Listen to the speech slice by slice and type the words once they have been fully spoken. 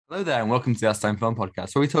Hello there, and welcome to the Last Time Film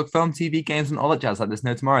Podcast, where we talk film, TV, games, and all that jazz like there's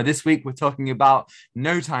no tomorrow. This week, we're talking about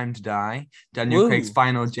No Time to Die, Daniel Craig's Woo.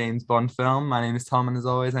 final James Bond film. My name is Tom, and as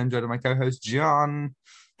always, I'm joined by my co-host John.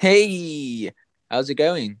 Hey, how's it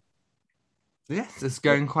going? Yes, it's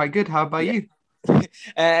going quite good. How about Yeah. you?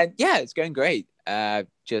 Yeah, it's going great.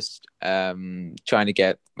 Just trying to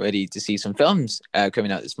get ready to see some films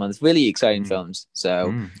coming out this month. Really exciting Mm, films.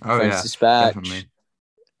 So, Oh French yeah, Dispatch. definitely.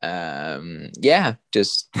 Yeah,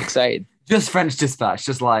 just excited. Just French Dispatch,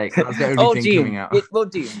 just like that's the only Oh, thing coming Dune. out. Well,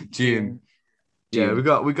 Dune, June. Dune, Yeah, we Dune.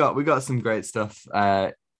 got we got we got some great stuff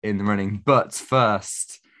in the running. But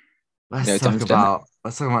first, No time to die.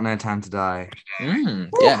 let's talk about No Time to Die. Woo!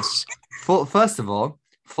 Yes. First of all,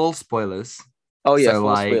 full spoilers. Oh yeah, So full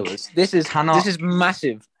like spoilers. This cannot is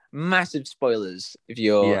massive, massive spoilers if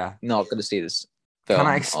you're yeah not going to see this cannot film.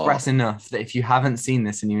 Or express enough that if you haven't seen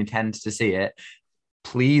this and you intend to see it,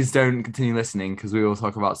 please don't continue listening because we will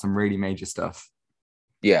talk about some really major stuff.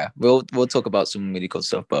 yeah, we'll talk about some really cool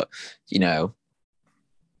stuff, but you know,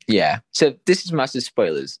 yeah. So this is massive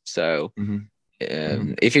spoilers. So Mm-hmm.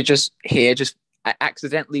 Mm-hmm. if you're just here, just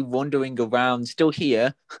accidentally wandering around, still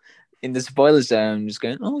here in the spoiler zone, just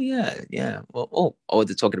going, oh yeah, yeah. Well,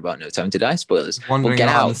 they're talking about No Time to Die spoilers. Just Well, wandering get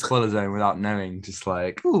around the out. spoiler zone without knowing, just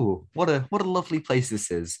like, ooh, what a lovely place this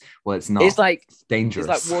is. Well, it's It's not. like It's it's like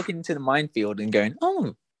dangerous. walking into the minefield and going,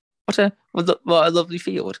 oh, what a lovely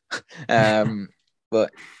field.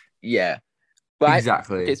 But yeah, right. Okay,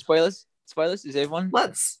 Exactly. spoilers. Spoilers. Is everyone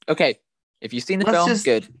Let's okay? If you've seen the let's film, just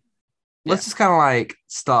good. Yeah. let's just kind of like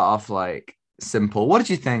start off like simple. What did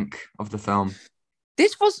you think of the film?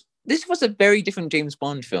 This was a very different James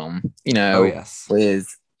Bond film, Oh yes. with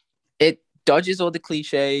it dodges all the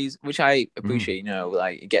cliches, which I Mm. appreciate,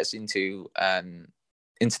 like it gets into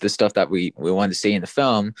the stuff that we want to see in the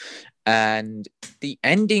film. And the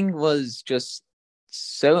ending was just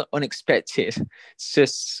so unexpected. It's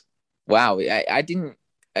just wow. I didn't,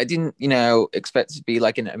 expect it to be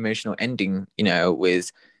like an emotional ending,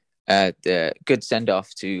 with the good send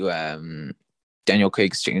off to Daniel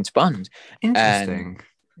Craig's James Bond. And Interesting.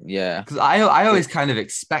 yeah, Because I it, always kind of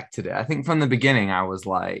expected it. I think from the beginning I was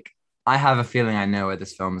like, I have a feeling I know where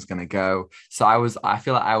this film is going to go. So I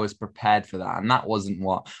feel like I was prepared for that, and that wasn't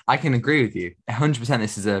what I can agree with you 100%.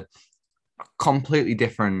 This is a completely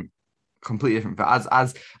different, completely different. But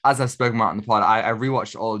as I've spoken about in the pod, I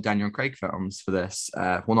rewatched all of Daniel Craig films for this.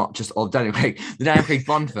 Well, not just all of Daniel Craig, the Daniel Craig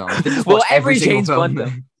Bond films. I didn't just well, watch every every single James Bond film.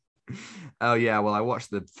 film. Oh yeah, well I watched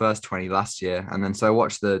the first 20 last year, and then so I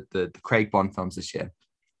watched the Craig Bond films this year.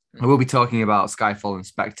 I will be talking about Skyfall and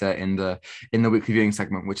Spectre in the weekly viewing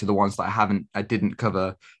segment, which are the ones that I didn't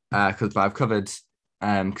cover because I've covered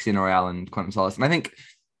Casino Royale and Quantum Solace, and I think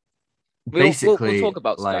We'll talk basically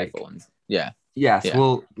about like Skyfall. And, yeah, yes, yeah.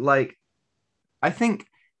 well like I think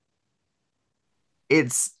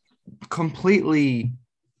it's completely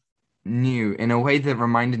new in a way that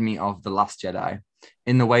reminded me of The Last Jedi,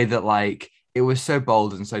 in the way that like it was so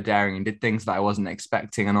bold and so daring and did things that I wasn't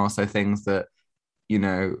expecting, and also things that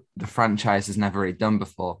the franchise has never really done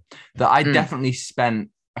before. That I Mm. definitely spent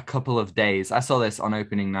a couple of days. I saw this on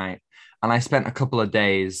opening night, and I spent a couple of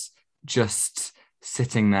days just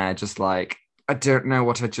sitting there, just like, I don't know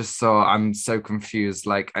what I just saw. I'm so confused.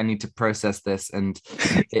 Like, I need to process this. And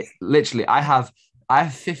it literally, I have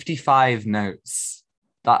 55 notes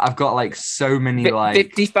that I've got like so many, like,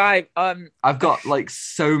 55. I've got like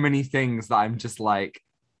so many things that I'm just like,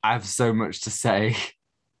 I have so much to say.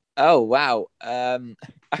 Oh wow.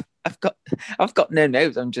 I've got I've got no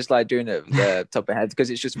notes. I'm just like doing it over the top of my head because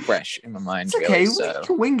it's just fresh in my It's mind, really. okay. You So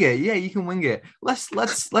can wing it. Yeah, you can wing it. Let's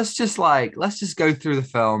just go through the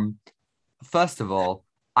film. First of all,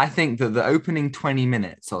 I think that the opening 20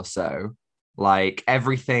 minutes or so, like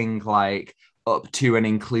everything like up to and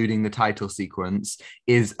including the title sequence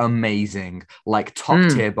is amazing. Like top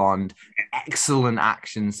mm, tier Bond, excellent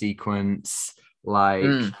action sequence. Like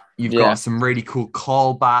mm, you've got yeah. some really cool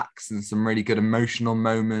callbacks and some really good emotional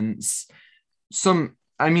moments.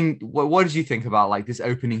 I mean, what did you think about like this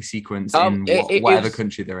opening sequence in It whatever was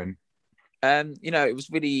country they're in? it was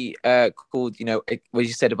really cool, what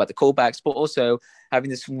you said about the callbacks, but also having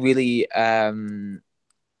this really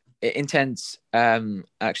intense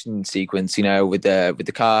action sequence, with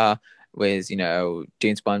the car, with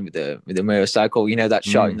James Bond with the motorcycle, that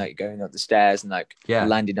shot and Mm, like going up the stairs and like yeah,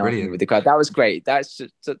 landing on you brilliant. with the car. That was great. That's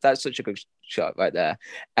such a good shot right there.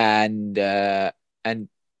 And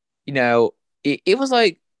you know it was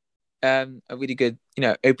like a really good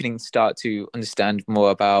opening start to understand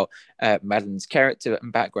more about Madeline's character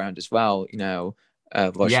and background as well.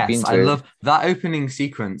 what she'd Yes, been I through. love that opening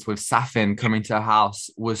sequence with Safin coming to her house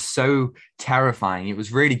was so terrifying. It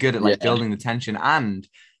was really good at like Yeah. building the tension. And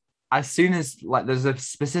as soon as like there's a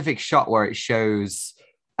specific shot where it shows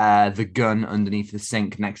the gun underneath the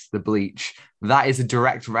sink next to the bleach, that is a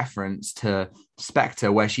direct reference to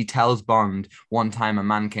Spectre, where she tells Bond one time a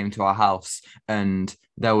man came to our house and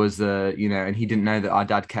there was a, you know, and he didn't know that our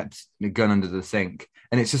dad kept the gun under the sink.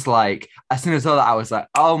 And it's just like, as soon as I saw that, I was like,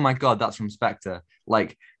 oh my God, that's from Spectre.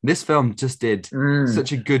 Like, this film just did Mm.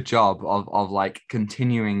 such a good job of like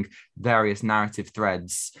continuing various narrative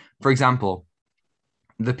threads. For example,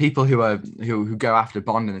 the people who go after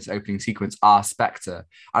Bond in this opening sequence are Spectre,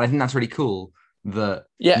 and I think that's really cool that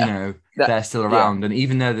you Yeah. know That. they're still Yeah. around. And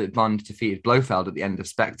even though that Bond defeated Blofeld at the end of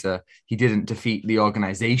Spectre, he didn't defeat the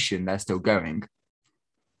organization. They're still going.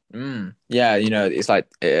 Yeah, it's like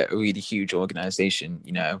a really huge organization,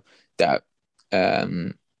 that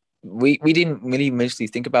um we didn't really mostly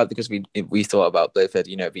think about, because we thought about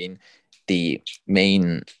Blofeld, being the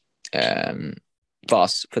main um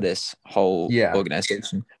boss for this whole Yeah,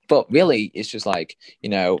 organization. But really it's just like,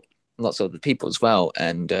 lots of other people as well.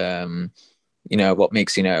 And what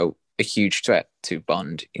makes, a huge threat to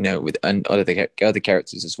Bond, with and other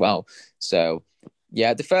characters as well. So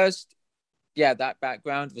yeah, that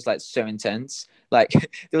background was like so intense. Like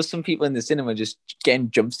there was some people in the cinema just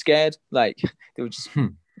getting jump scared. Like they were just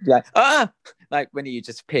like, like when he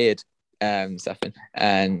just appeared, Safin.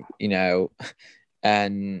 And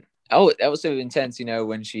and oh, that was so intense,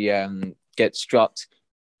 when she gets dropped,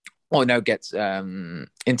 or no, gets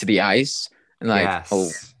into the ice. And like, oh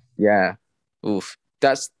yes. yeah, oof.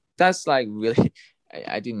 That's like really,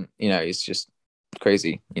 I didn't, it's just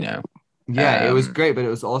crazy, Yeah, it was um great, but it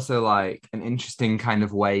was also like an interesting kind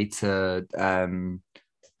of way to like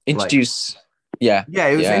introduce. Yeah. yeah,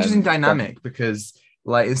 it was an Yeah. interesting dynamic because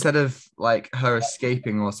like instead of like her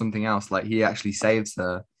escaping or something else, like he actually saves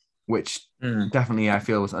her, which Mm. definitely I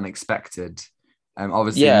feel was unexpected.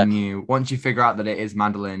 Obviously we Yeah. knew once you figure out that it is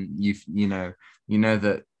Madeline, you know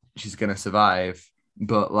that she's gonna survive.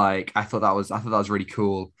 But like I thought that was really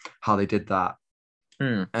cool how they did that.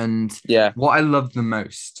 Mm. And Yeah. what I loved the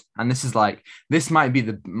most, and this is like this might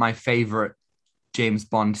be my favorite James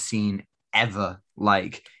Bond scene ever.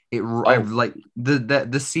 Like I Oh, like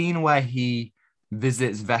the scene where he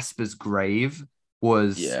visits Vesper's grave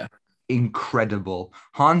was yeah. incredible.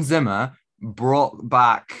 Hans Zimmer brought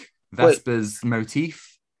back Wait, Vesper's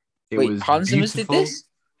motif. It wait. was Hans Zimmer did beautiful. this?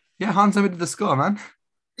 Yeah, Hans Zimmer did the score, man.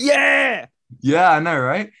 Yeah. Yeah, I know,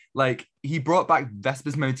 right? Like he brought back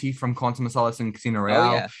Vesper's motif from Quantum of Solace and Casino Oh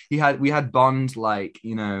Royale. yeah. We had Bond like,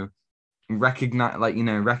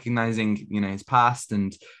 recognizing, his past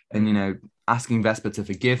and Mm. asking Vesper to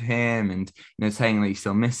forgive him and saying that he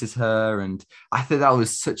still misses her. And I thought that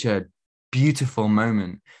was such a beautiful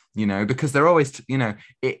moment, because they're always,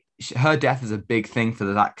 her death is a big thing for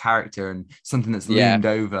that character and something that's Yeah. loomed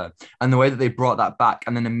over. And the way that they brought that back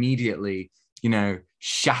and then immediately,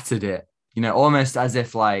 shattered it, almost as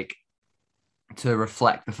if like to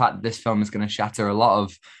reflect the fact that this film is going to shatter a lot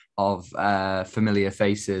of familiar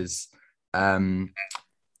faces.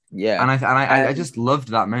 Yeah. And I And just loved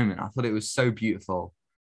that moment. I thought it was so beautiful,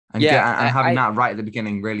 and yeah, having that right at the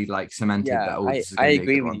beginning really like cemented yeah, that, oh, this is I going to be a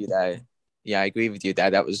agree good with one. you there. Yeah, I agree with you there.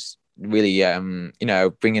 That was really,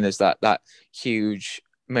 bringing us that huge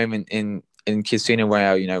moment in Casino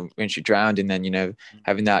Royale, when she drowned, and then,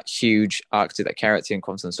 having that huge arc to that character in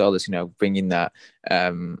Quantum of Solace, bringing that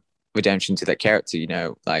redemption to that character,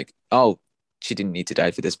 like, oh, she didn't need to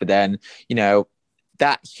die for this. But then,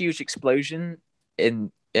 that huge explosion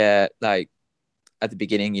in, like, at the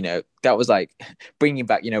beginning, that was like bringing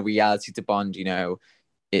back, reality to Bond.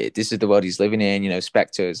 This is the world he's living in.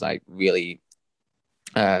 Spectre is like really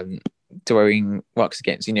throwing rocks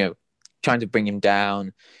against, trying to bring him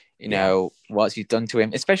down. Yeah. What he's done to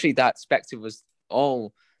him, especially that Spectre was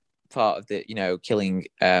all part of the, killing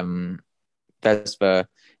Vesper,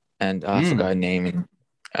 and I forgot her name, and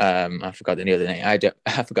I forgot the other name.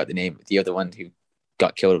 I forgot the name of the other one who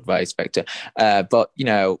got killed by Spectre. But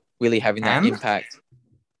really having that M impact.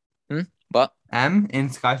 What? M in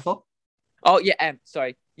Skyfall. Oh yeah,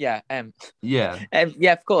 sorry, yeah, Yeah.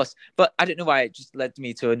 yeah, of course. But I don't know why it just led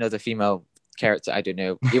me to another female character. I don't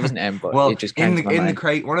know. It wasn't M, but Well, it just came to my in the mind.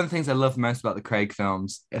 Craig, one of the things I love most about the Craig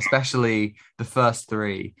films, especially the first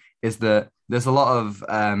three, is that there's a lot of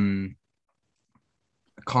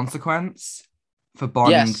consequence for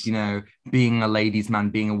Bond, Yes. being a ladies' man,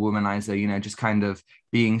 being a womanizer, just kind of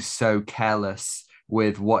being so careless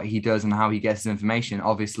with what he does and how he gets his information.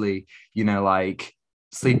 Obviously, like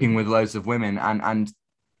sleeping with loads of women. And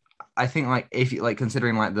I think like if you like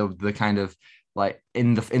considering like the kind of like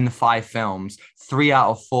in the 5 films, 3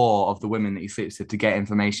 out of 4 of the women that he sleeps with to get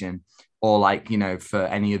information, or like, you know, for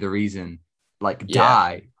any other reason, like Yeah.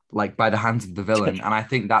 die like by the hands of the villain. And I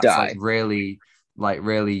think that's Die. like really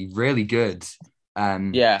good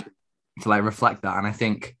Yeah. to like reflect that. And I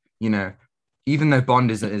think, you know, even though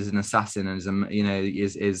Bond is an assassin and is you know,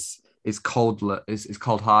 is cold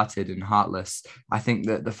hearted and heartless, I think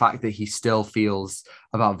that the fact that he still feels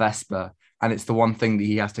about Vesper, and it's the one thing that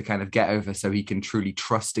he has to kind of get over so he can truly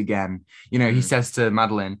trust again. You know, he says to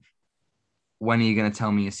Madeline, when are you going to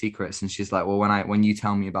tell me your secrets? And she's like, well, when you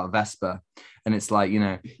tell me about Vesper. And it's like, you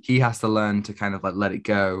know, he has to learn to kind of like let it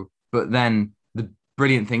go. But then the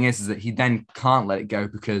brilliant thing is that he then can't let it go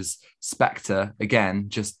because Spectre again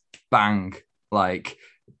just bang, like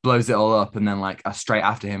blows it all up, and then like straight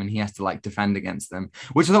after him, and he has to like defend against them,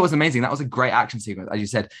 which I thought was amazing. That was a great action sequence, as you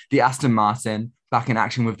said. The Aston Martin back in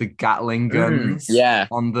action with the Gatling guns Yeah.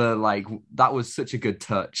 on the like, that was such a good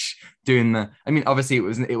touch. Doing the, I mean, obviously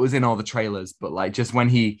it was in all the trailers, but like just when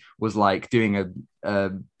he was like doing a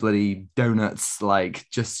bloody donuts, like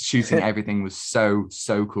just shooting everything was so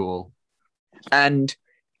cool. And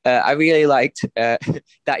I really liked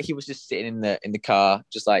that he was just sitting in the car,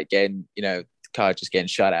 just like getting, you know, the car just getting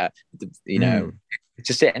shot at, you know,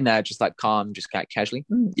 just sitting there, just like calm, just kind of casually.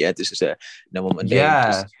 Yeah, this is a normal Monday.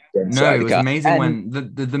 Yeah, no, it was amazing. And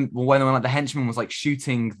when like the henchman was like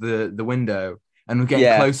shooting the window and we're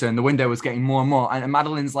getting closer, and the window was getting more and more, and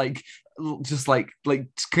Madeline's like just like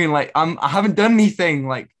screaming like, I haven't done anything,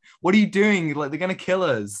 like, what are you doing? Like, they're gonna kill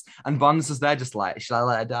us. And Bond's just there, just like, should I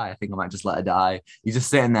let her die? I think I might just let her die. He's just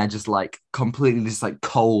sitting there, just like completely, just like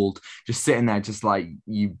cold, just sitting there, just like,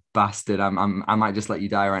 you bastard. I might just let you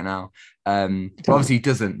die right now. But obviously he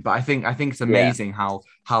doesn't. But I think it's amazing how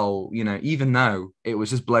you know, even though it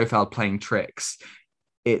was just Blofeld playing tricks,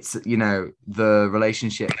 it's, you know, the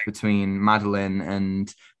relationship between Madeline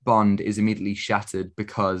and Bond is immediately shattered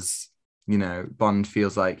because, you know, Bond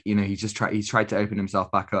feels like, you know, he's tried to open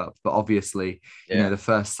himself back up, but obviously, you know, the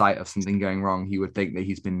first sight of something going wrong, he would think that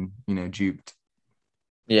he's been, you know, duped.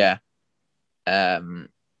 Yeah. And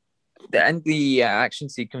the action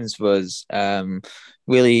sequence was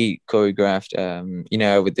really choreographed, you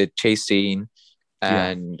know, with the chase scene,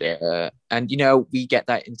 and you know, we get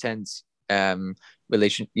that intense that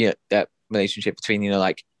relationship between, you know,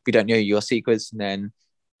 like, we don't know your secrets, and then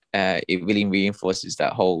it really reinforces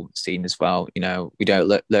that whole scene as well. You know, we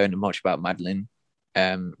don't learn much about Madeline,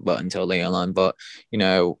 but until later on. But, you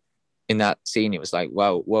know, in that scene, it was like,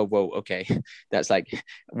 whoa, okay, that's like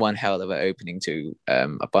one hell of an opening to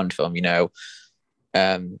a Bond film. You know,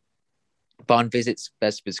 Bond visits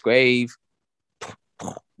Vesper's grave,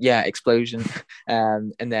 explosion,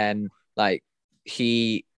 and then like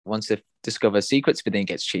he wants to discover secrets, but then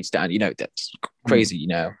gets chased down. You know, that's crazy. You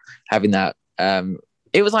know, having that.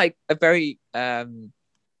 It was like a very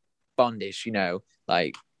Bondish, you know,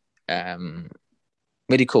 like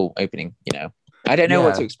really cool opening. You know, I don't know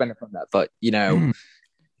what to expect from that, but, you know,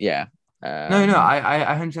 yeah. No,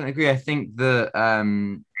 I 100% agree. I think that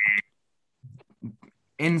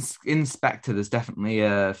in Spectre, there's definitely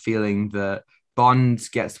a feeling that Bond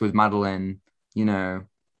gets with Madeline. You know,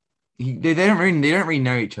 they don't really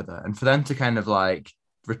know each other, and for them to kind of like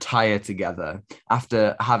retire together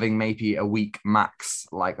after having maybe a week max,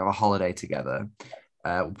 like, of a holiday together,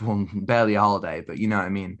 barely a holiday, but you know what I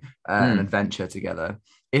mean, an adventure together.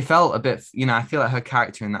 It felt a bit, you know, I feel like her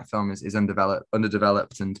character in that film is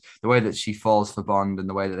underdeveloped, and the way that she falls for Bond, and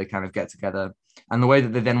the way that they kind of get together, and the way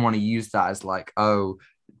that they then want to use that as like, oh,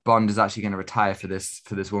 Bond is actually going to retire for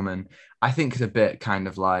this woman, I think is a bit kind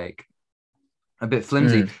of like a bit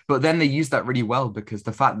flimsy. But then they use that really well, because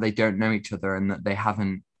the fact that they don't know each other and that they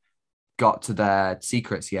haven't got to their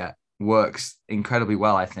secrets yet works incredibly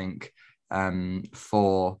well, I think,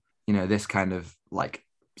 for, you know, this kind of like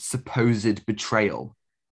supposed betrayal.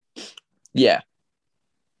 Yeah.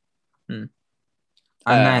 And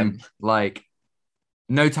then like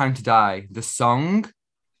No Time to Die, the song,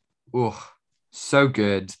 so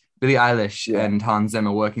good. Billie Eilish and Hans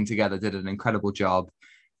Zimmer working together did an incredible job.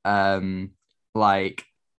 Like,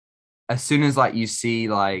 as soon as like you see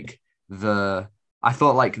like I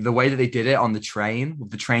thought like the way that they did it on the train, with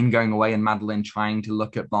the train going away and Madeline trying to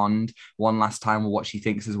look at Bond one last time, or what she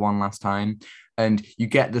thinks is one last time, and you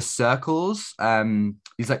get the circles,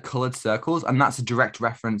 these like colored circles, and that's a direct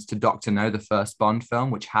reference to Dr. No, the first Bond film,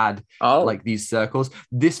 which had like these circles.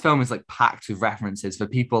 This film is like packed with references for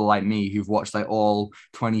people like me who've watched like all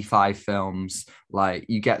 25 films. Like,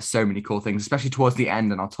 you get so many cool things, especially towards the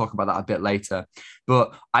end, and I'll talk about that a bit later.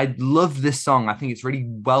 But I love this song. I think it's really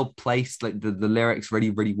well placed. Like the lyrics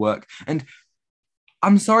really work. And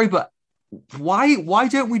I'm sorry, but why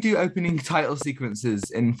don't we do opening title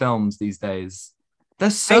sequences in films these days? They're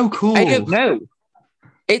so cool. I don't know.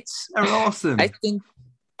 It's They're awesome. I think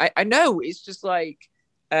I know it's just like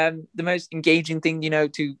the most engaging thing,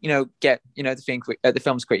 to get the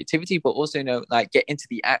film's creativity, but also like get into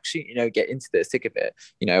the action, get into the thick of it.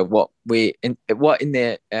 What we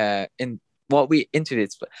into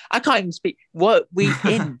this. I can't even speak. What we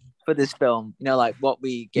in for this film, like what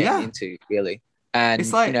we get into really, and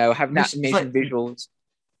it's like, having that amazing visuals.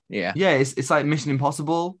 Yeah, it's like Mission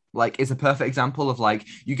Impossible. Like, it's a perfect example of like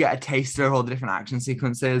you get a taster of all the different action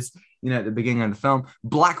sequences. At the beginning of the film.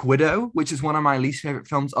 Black Widow, which is one of my least favorite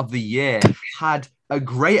films of the year, had a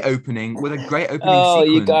great opening with a great opening sequence.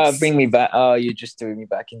 You gotta bring me back. Oh, you just threw me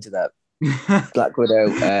back into that. Black Widow.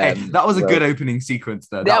 Hey, that was a good opening sequence,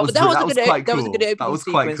 though. That was quite cool. That was a good opening that was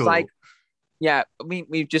sequence. Quite cool. Like, yeah, I mean,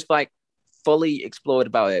 we've just like fully explored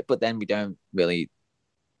about it, but then we don't really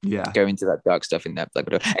go into that dark stuff in that Black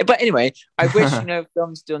Widow. But anyway, I wish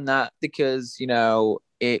films done that, because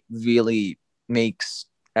it really makes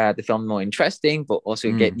the film more interesting, but also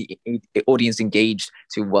get the audience engaged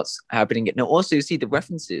to what's happening. And also see the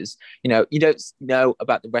references. You don't know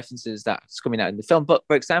about the references that's coming out in the film, but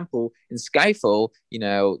for example, in Skyfall,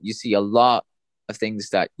 you see a lot of things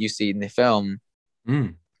that you see in the film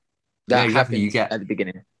that happen at the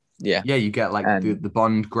beginning. Yeah, you get like the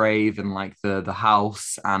Bond grave and like the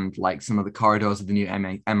house and like some of the corridors of the new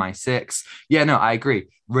MI6. Yeah, no, I agree.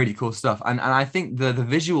 Really cool stuff. And I think the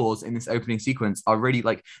visuals in this opening sequence are really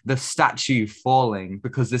like the statue falling,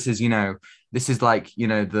 because this is like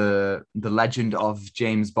the legend of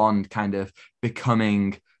James Bond kind of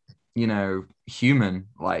becoming human,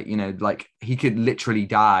 like he could literally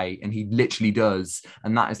die, and he literally does,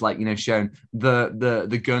 and that is like shown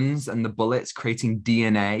the guns and the bullets creating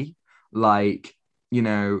DNA, like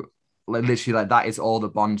literally, like that is all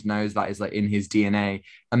that Bond knows, that is like in his DNA.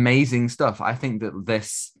 Amazing stuff. I think that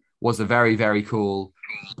this was a very, very cool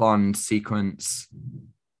Bond sequence,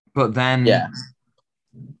 but then I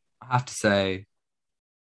have to say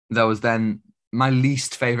there was then my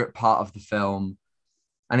least favorite part of the film.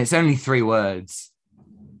 And it's only 3 words.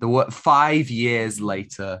 The word 5 years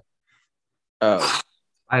later. Oh,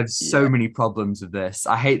 I have so many problems with this.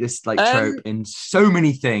 I hate this like trope in so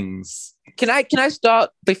many things. Can I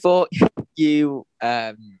start before you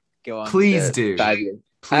go on? Please do. 5 years.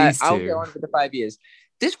 I'll go on with the 5 years.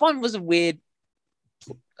 This one was a weird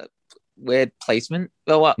placement.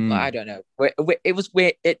 Well, I don't know. It was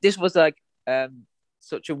weird. This was like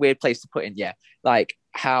such a weird place to put in. Yeah, like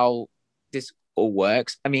how this all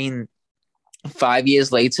works. I mean, 5 years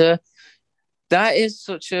later, that is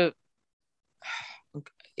such a,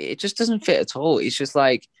 it just doesn't fit at all. It's just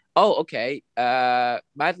like, oh, okay,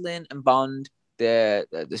 Madeline and Bond, they're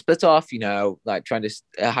split off, like trying to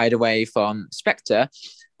hide away from Spectre.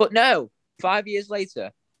 But no, 5 years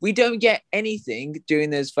later, we don't get anything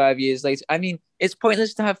during those 5 years later. I mean, it's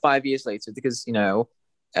pointless to have 5 years later, because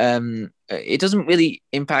it doesn't really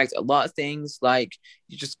impact a lot of things. Like,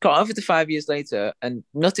 you just cut off with the 5 years later and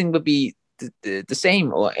nothing would be the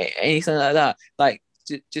same or anything like that. Like,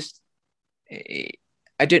 just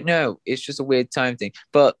I don't know, it's just a weird time thing.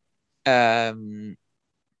 But I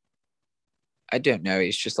don't know,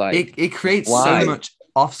 it's just like it creates so much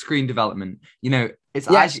off-screen development. It's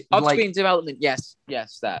off-screen like, development. Yes,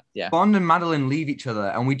 that. Yeah. Bond and Madeline leave each other,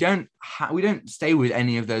 and we don't stay with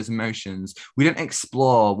any of those emotions. We don't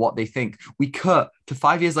explore what they think. We cut to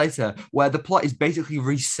 5 years later, where the plot is basically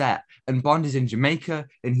reset, and Bond is in Jamaica,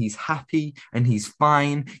 and he's happy, and he's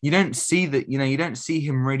fine. You don't see that. You don't see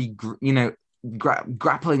him really.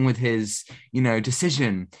 Grappling with his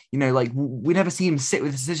decision. Like, we never see him sit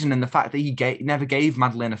with the decision, and the fact that he never gave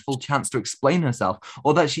Madeline a full chance to explain herself,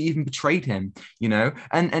 or that she even betrayed him.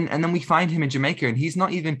 And then we find him in Jamaica, and he's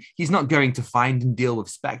not going to find and deal with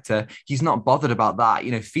Spectre. He's not bothered about that.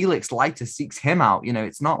 Felix Leiter seeks him out.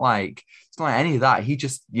 It's not like any of that. He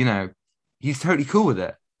just he's totally cool with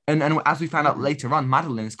it. And as we found out later on,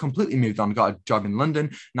 Madeline has completely moved on, got a job in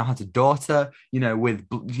London, now has a daughter, with,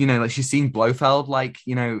 like she's seen Blofeld, like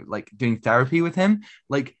doing therapy with him.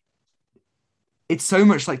 Like, it's so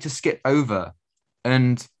much like to skip over.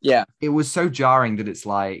 And it was so jarring that it's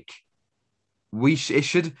like, you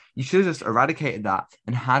should have just eradicated that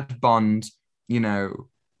and had Bond,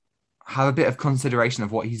 have a bit of consideration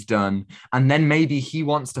of what he's done, and then maybe he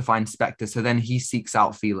wants to find Spectre, so then he seeks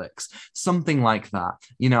out Felix, something like that.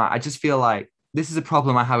 I just feel like this is a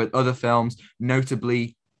problem I have with other films,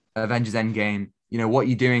 notably Avengers Endgame. What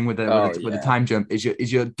you're doing with the time jump is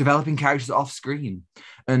you're developing characters off screen,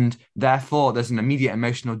 and therefore there's an immediate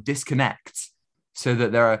emotional disconnect so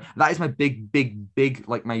that that is my big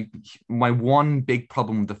like my one big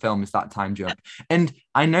problem with the film is that time jump. And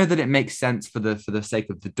I know that it makes sense for the sake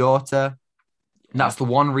of the daughter. That's the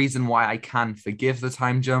one reason why I can forgive the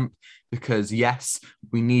time jump, because yes,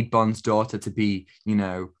 we need Bond's daughter to be,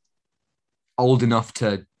 old enough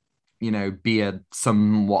to, be a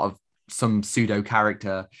somewhat of some pseudo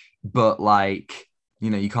character, but like,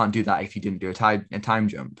 you can't do that if you didn't do a time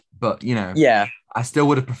jump. But Yeah. I still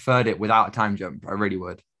would have preferred it without a time jump. I really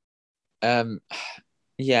would.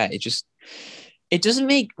 Yeah, it doesn't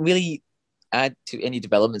make really add to any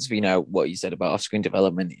developments of, what you said about off-screen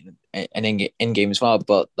development and in game as well.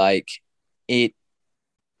 But like it,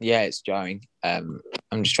 yeah, it's jarring. I'm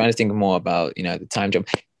just trying to think more about, the time jump.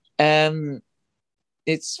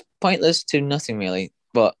 It's pointless to nothing really,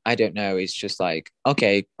 but I don't know. It's just like,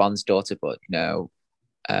 okay, Bond's daughter, but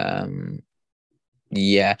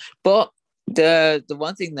yeah. But the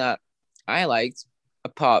one thing that I liked,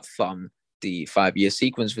 apart from the 5-year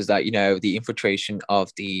sequence, was that, the infiltration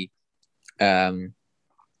of the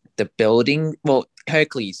building. Well,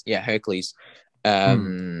 Hercules.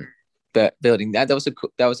 But building that was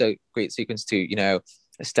a great sequence to,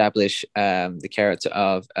 establish the character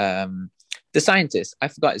of the scientist. I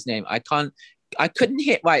forgot his name. I couldn't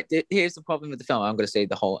hear. Right, here's the problem with the film. I'm going to say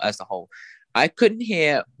the whole. I couldn't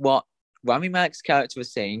hear what Rami Malek's character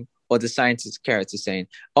was saying or the scientist's character saying.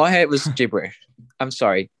 All I heard was gibberish. I'm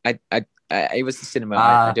sorry. It was the cinema.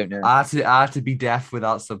 I don't know. I had to be deaf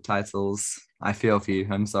without subtitles. I feel for you.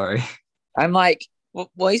 I'm sorry. I'm like,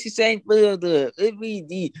 what is he saying? I'm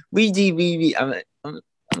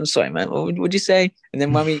sorry, man. What would you say? And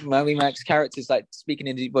then Rami Malek's character is like speaking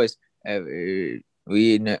in a deep voice. We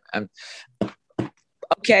know.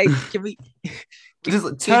 Okay, can we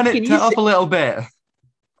just turn it up a little bit?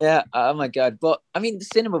 Yeah. Oh my god. But I mean, the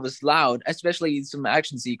cinema was loud, especially some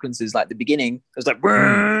action sequences, like the beginning. It was like,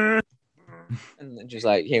 and just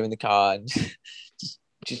like here in the car and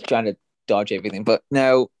just trying to dodge everything. But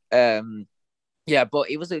no, yeah. But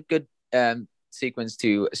it was a good sequence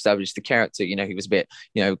to establish the character. He was a bit,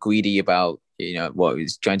 greedy about what he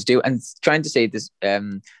was trying to do, and trying to say this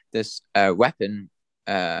weapon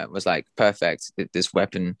was like perfect. This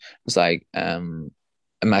weapon was like a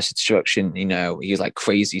mass destruction. He was like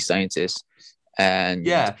crazy scientist. And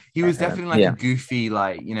yeah, he was definitely like a goofy,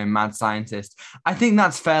 like, mad scientist. I think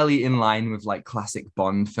that's fairly in line with like classic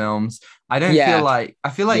Bond films. I feel like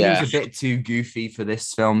he was a bit too goofy for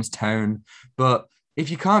this film's tone. But if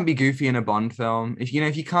you can't be goofy in a Bond film, if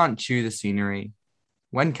you can't chew the scenery,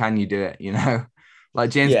 when can you do it?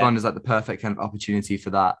 Like James Bond is like the perfect kind of opportunity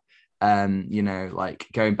for that. Like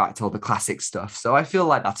going back to all the classic stuff. So I feel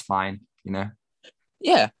like that's fine. Yeah.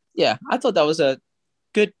 I thought that was a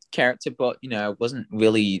good character, but wasn't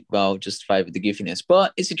really well justified with the goofiness.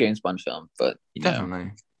 But it's a James Bond film. But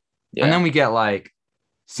definitely. Yeah. And then we get like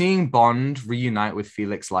seeing Bond reunite with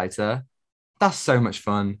Felix Leiter. That's so much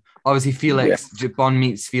fun. Obviously, Bond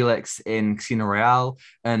meets Felix in Casino Royale,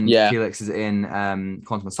 and Felix is in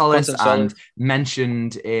Quantum of Solace, and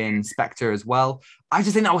mentioned in Spectre as well. I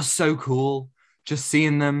just think that was so cool. Just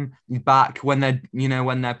seeing them back when they're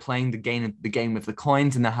playing the game with the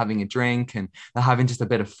coins, and they're having a drink and they're having just a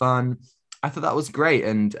bit of fun. I thought that was great,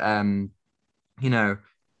 and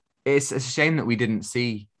it's a shame that we didn't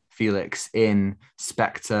see Felix in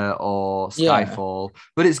Spectre or Skyfall,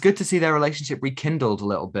 but it's good to see their relationship rekindled a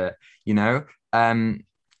little bit.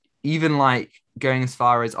 Even like going as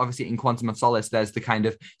far as obviously in Quantum of Solace, there's the kind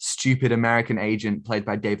of stupid American agent played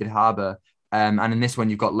by David Harbour. And in this one,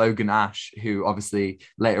 you've got Logan Ash, who obviously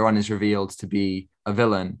later on is revealed to be a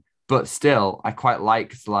villain. But still, I quite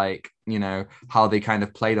liked how they kind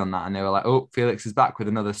of played on that. And they were like, oh, Felix is back with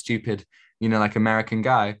another stupid, like American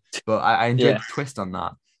guy. But I enjoyed the twist on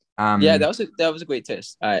that. That was a great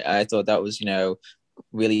twist. I thought that was,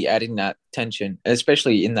 really adding that tension,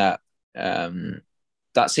 especially in that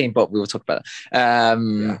scene. But we will talk about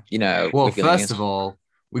that. Well, first of all,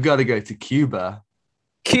 we got to go to Cuba.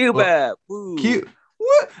 What?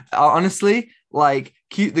 Honestly, like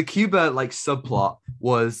the Cuba like subplot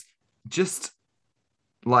was just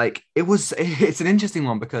like it's an interesting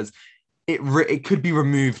one because it could be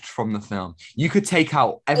removed from the film. You could take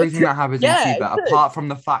out everything that happens in Cuba apart from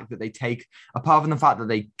the fact that they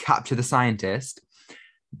capture the scientist,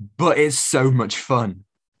 but it's so much fun.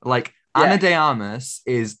 Like Ana de Armas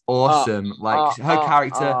is awesome. Her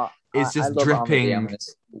character is just dripping.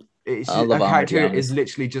 Her character is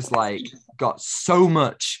literally just like got so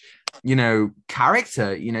much,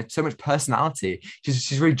 character, so much personality.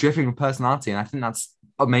 She's really dripping with personality, and I think that's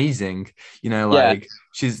amazing.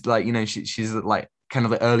 She's like, she's like kind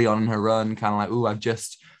of like early on in her run, kind of like, I've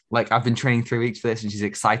just like I've been training 3 weeks for this, and she's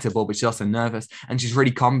excitable, but she's also nervous, and she's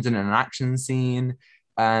really confident in an action scene.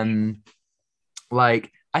 Um,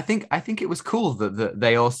 like I think it was cool that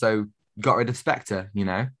they also got rid of Spectre.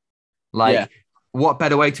 Yeah, Like what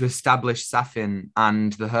better way to establish Safin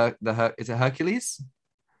and is it Hercules?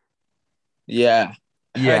 yeah,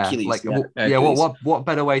 Yeah, Hercules. like Yeah, yeah. What Hercules. what what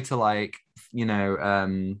better way to like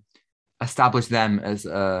establish them as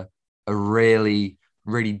a really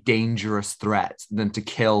really dangerous threat than to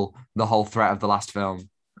kill the whole threat of the last film.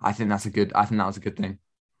 I think that was a good thing.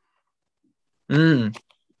 Mm,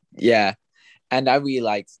 yeah, and I really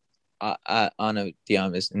liked Anna de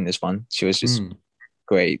Armas in this one. She was just Mm.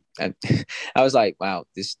 great, and I was like, wow,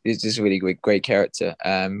 this is just a really great character.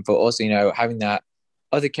 But also, having that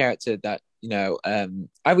other character that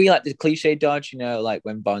I really like the cliche dodge. Like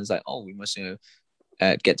when Bond's like, oh, we must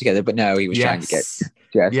get together, but no, he was trying to get Yes.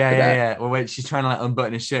 Jess Yeah, for yeah, that. yeah. Well, when she's trying to like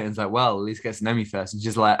unbutton his shirt, and it's like, well, at least get to know me first. And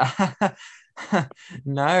she's like,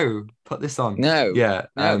 no, put this on. No, Yeah.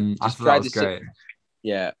 no, I just thought that try was this. great.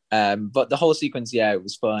 Yeah. But the whole sequence, yeah, it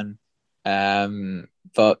was fun.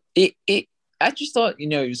 But it I just thought,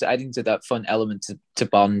 it was adding to that fun element to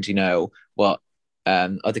Bond, what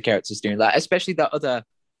other characters doing. Like especially that other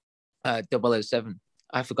 007.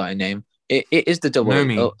 I forgot her name. It is the double O.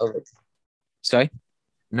 Nomi. Sorry?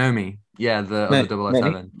 Nomi. Yeah, the other No, double O maybe.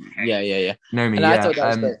 seven. Yeah, yeah, yeah. Nomi, And I yeah. thought that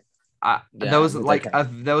was great. There Yeah, was with that like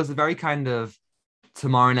character. there was a very kind of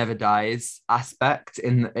Tomorrow Never Dies aspect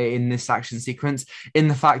in this action sequence, in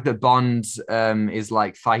the fact that Bond is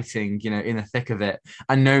like fighting, in the thick of it,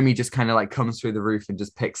 and Nomi just kind of like comes through the roof and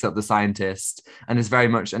just picks up the scientist, and is very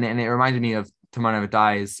much, and it reminded me of Tomorrow Never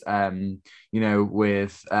Dies,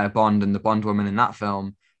 with Bond and the Bond woman in that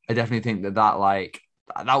film. I definitely think that like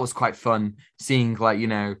that was quite fun seeing like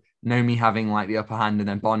Nomi having like the upper hand, and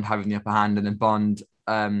then Bond having the upper hand, and then Bond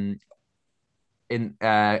in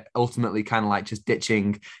ultimately kind of like just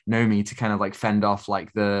ditching Nomi to kind of like fend off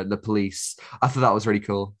like the police. I thought that was really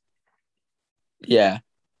cool. Yeah.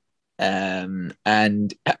 And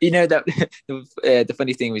that the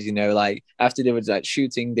funny thing was, like after they were like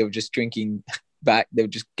shooting, they were just drinking back. They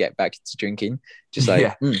would just get back to drinking, just like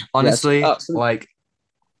Yeah, yes, honestly, absolutely. like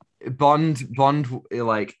Bond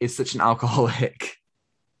like is such an alcoholic.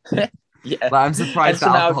 Yeah, Like I'm and surprised that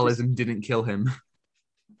somehow just alcoholism didn't kill him.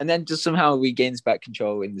 and then just somehow regains back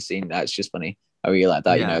control in the scene. That's just funny. I really like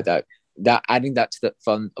that. Yeah. That adding that to the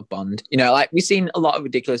fun of Bond. Like we've seen a lot of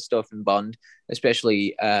ridiculous stuff in Bond,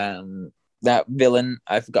 especially that villain.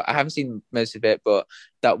 I forgot. I haven't seen most of it, but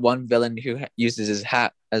that one villain who uses his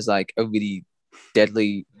hat as like a really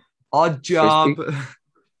deadly Odd Job. frisbee.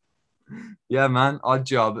 Yeah, man, Odd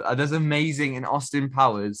Job. There's amazing in Austin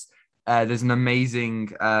Powers. There's an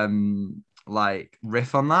amazing like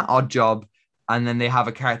riff on that Odd Job, and then they have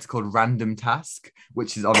a character called Random Task,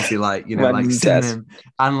 which is obviously like like Random test. synonym,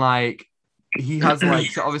 and like he has like,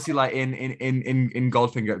 so obviously like in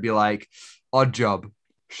Goldfinger it'd be like Odd Job,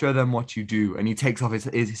 show them what you do, and he takes off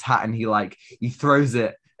his hat, and he throws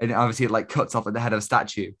it, and obviously it like cuts off at the head of a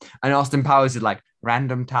statue, and Austin Powers is like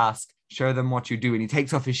Random Task, show them what you do, and he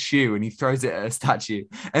takes off his shoe and he throws it at a statue,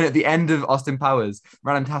 and at the end of Austin Powers,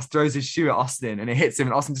 Random Task throws his shoe at Austin and it hits him,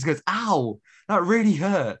 and Austin just goes, ow, that really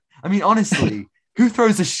hurt. I mean, honestly, who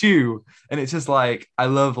throws a shoe? And it's just like, I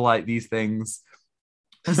love like these things.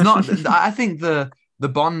 It's not, I think the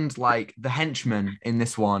Bond, like the henchman in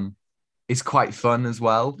this one is quite fun as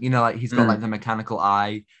well. Like he's got like Mm, the mechanical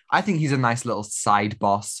eye. I think he's a nice little side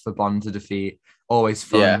boss for Bond to defeat. Always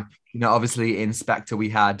yeah. fun. Obviously in Spectre we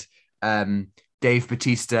had um, Dave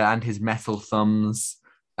Batista and his metal thumbs.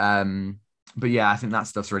 But yeah, I think that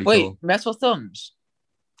stuff's really Wait, cool. metal thumbs.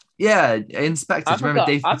 Yeah, in Spectre, I do you remember forgot.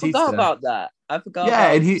 Dave I forgot Batista? about that. I forgot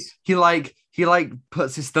Yeah, and about. he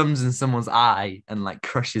puts his thumbs in someone's eye and like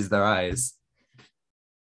crushes their eyes.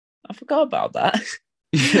 I forgot about that.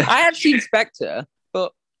 Yeah. I have seen Spectre,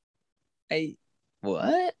 but I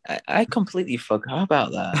what? I completely forgot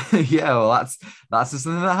about that. Yeah, well, that's just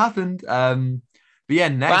something that happened. But yeah,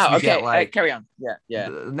 next Wow. we get Okay. like Carry on. Yeah. Yeah.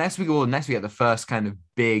 next we get the first kind of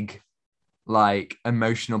big, like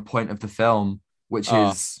emotional point of the film, which Oh.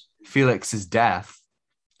 is Felix's death,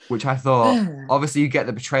 which I thought obviously you get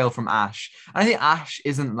the betrayal from Ash. And I think Ash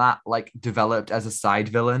isn't that like developed as a side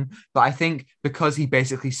villain, but I think because he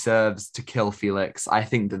basically serves to kill Felix, I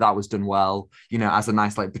think that was done well, as a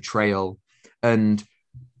nice like betrayal. And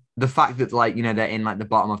the fact that like they're in like the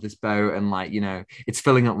bottom of this boat, and like it's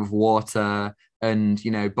filling up with water, and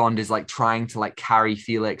Bond is like trying to like carry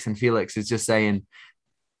Felix, and Felix is just saying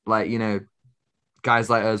like guys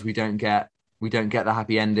like us, we don't get the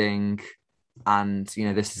happy ending, and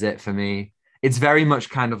this is it for me. It's very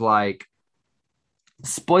much kind of like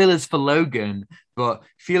spoilers for Logan, but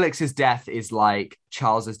Felix's death is like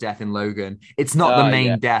Charles's death in Logan. It's not the Yeah.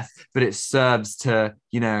 main death, but it serves to,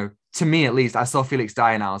 to me at least, I saw Felix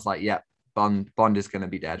die and I was like, yep, Bond is going to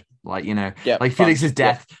be dead. Like, Yeah, like Felix's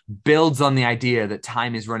death builds on the idea that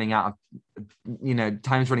time is running out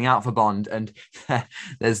time is running out for Bond and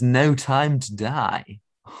there's no time to die.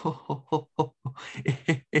 No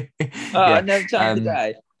time to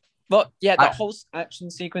die. But yeah, the whole action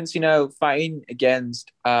sequence, fighting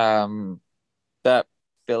against that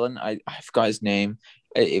villain, I forgot his name.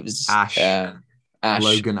 It was Ash. Ash.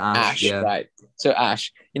 Logan Ash. Yeah. Right. So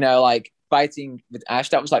Ash, like fighting with Ash,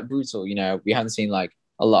 that was like brutal. We haven't seen like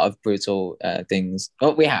a lot of brutal things.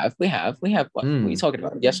 Oh, we have. What are you talking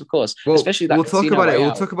about? Yes, of course. Well, especially that we'll talk about Royale. it.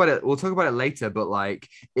 We'll talk about it later. But like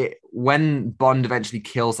when Bond eventually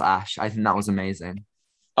kills Ash, I think that was amazing.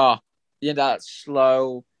 Oh, yeah, that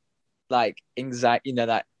slow, like anxiety.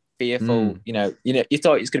 That fearful. You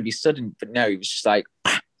thought it was going to be sudden, but no, it was just like,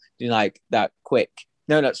 like that quick.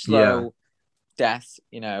 No, that slow death.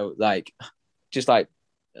 Like just like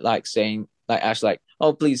saying like Ash, like,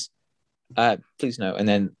 oh please no, and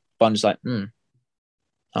then Bond's like,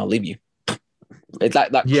 I'll leave you. It's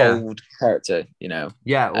like that cold character,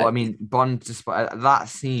 Yeah, well, I mean, Bond just that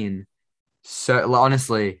scene. So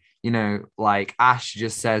honestly, like Ash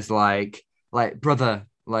just says like brother,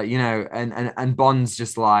 like and Bond's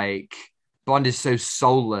just like Bond is so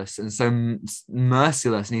soulless and so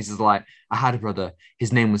merciless, and he's just like, I had a brother,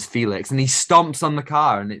 his name was Felix, and he stomps on the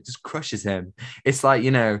car and it just crushes him. It's like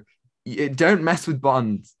don't mess with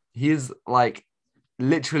Bond. He is like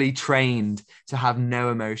literally trained to have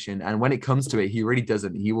no emotion, and when it comes to it, he really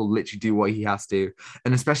doesn't. He will literally do what he has to,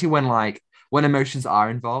 and especially when emotions are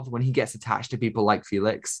involved, when he gets attached to people like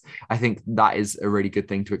Felix, I think that is a really good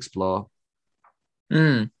thing to explore.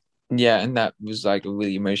 Yeah, and that was like a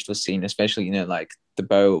really emotional scene, especially like the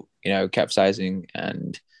boat capsizing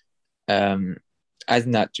and adding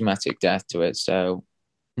that dramatic death to it. So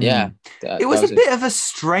yeah, it was a bit of a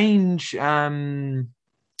strange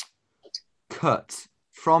cut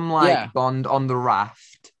from Bond on the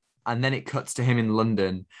raft, and then it cuts to him in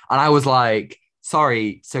London, and I was like,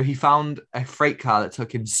 sorry, so he found a freight car that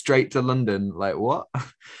took him straight to London? Like, what?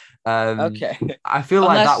 Okay, I feel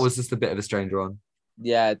like that was just a bit of a strange one.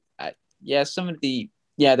 That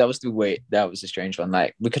was the way. That was a strange one.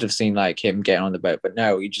 Like, we could have seen like him getting on the boat, but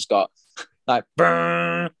no, he just got like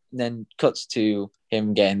burn, and then cuts to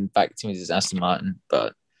him getting back to his Aston Martin.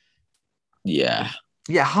 But yeah,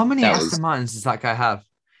 how many Aston Martins does that guy have?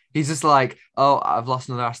 He's just like, oh, I've lost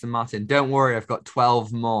another Aston Martin. Don't worry, I've got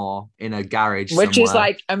 12 more in a garage which somewhere. is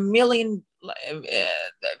like £1 million.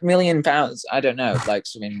 I don't know, like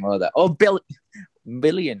something more of that. Oh,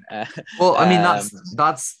 billion. Well, I mean, that's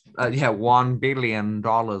 $1 billion.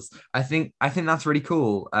 I think that's really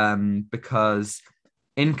cool. Because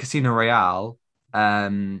in Casino Royale,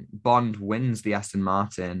 Bond wins the Aston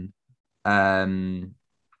Martin,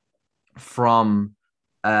 from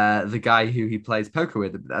the guy who he plays poker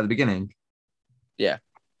with at the beginning. Yeah,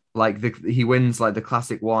 like he wins like the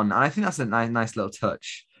classic one, and I think that's a nice little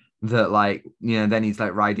touch. That then he's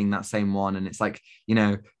like riding that same one, and it's like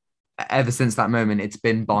ever since that moment, it's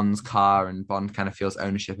been Bond's car, and Bond kind of feels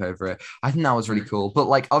ownership over it. I think that was really cool. But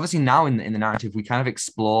like obviously now in the narrative, we kind of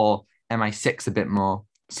explore MI6 a bit more,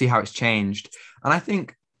 see how it's changed, and I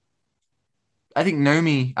think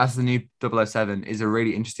Nomi as the new 007 is a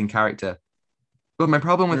really interesting character. But my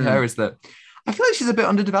problem with her is that I feel like she's a bit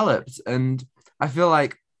underdeveloped, and I feel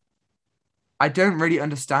like I don't really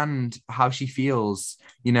understand how she feels,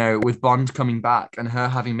 with Bond coming back and her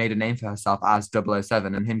having made a name for herself as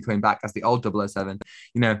 007 and him coming back as the old 007.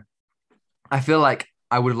 I feel like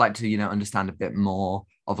I would like to, understand a bit more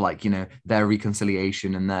of their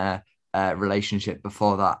reconciliation and their relationship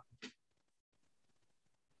before that.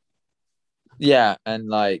 Yeah, and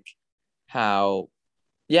like how,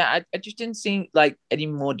 I just didn't see like any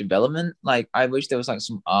more development. Like, I wish there was like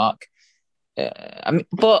some arc.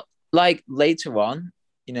 But like later on,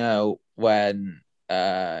 when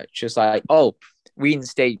she was like, oh,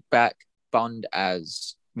 reinstate back Bond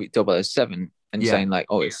as 007 and saying like,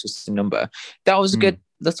 oh, it's just a number. That was a good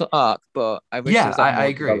little arc, but I wish there was like, I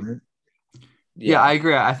agree. Yeah, I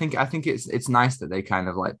agree. I think it's nice that they kind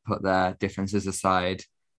of like put their differences aside,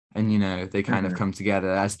 and they kind of come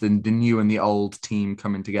together as the new and the old team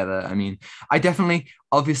coming together. I mean,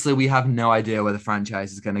 obviously we have no idea where the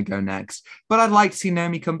franchise is going to go next, but I'd like to see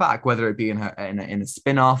Nomi come back, whether it be in a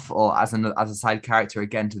spin-off or as a side character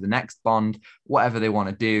again to the next Bond, whatever they want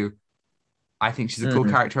to do. I think she's a cool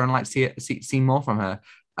character, and I'd like to see more from her.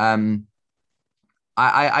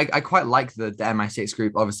 I quite like the MI6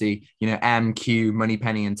 group. Obviously, you know, M, Q,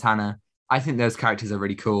 Moneypenny, and Tanner. I think those characters are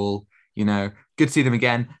really cool. You know, good to see them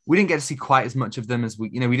again. We didn't get to see quite as much of them as we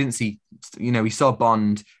didn't see. We saw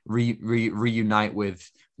Bond reunite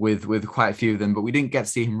with quite a few of them, but we didn't get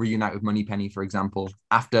to see him reunite with Moneypenny, for example.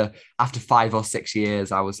 After 5 or 6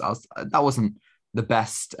 years, I was that wasn't the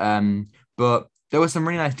best. But there were some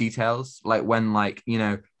really nice details, like when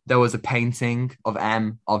there was a painting of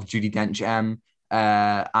Judi Dench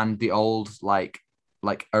and the old like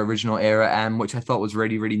original era M, which I thought was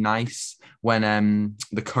really, really nice when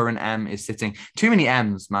the current M is sitting. Too many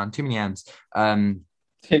M's, man, too many M's. And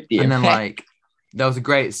then there was a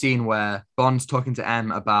great scene where Bond's talking to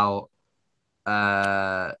M about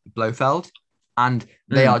Blofeld, and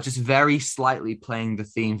they are just very slightly playing the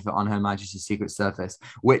theme for On Her Majesty's Secret Service,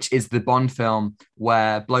 which is the Bond film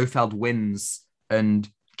where Blofeld wins and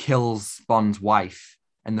kills Bond's wife.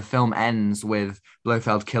 And the film ends with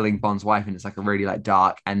Blofeld killing Bond's wife, and it's like a really like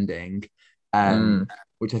dark ending,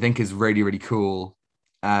 which I think is really, really cool.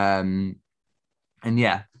 And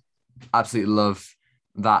yeah, absolutely love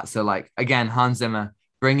that. So like again, Hans Zimmer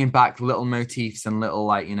bringing back little motifs and little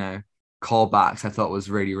callbacks, I thought was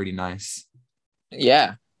really, really nice.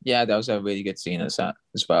 Yeah, that was a really good scene as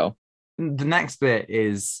well. The next bit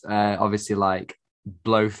is obviously like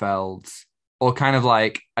Blofeld's, or kind of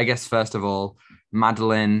like, I guess first of all,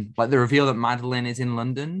 Madeleine, like the reveal that Madeleine is in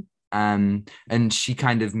London, and she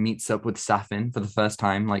kind of meets up with Safin for the first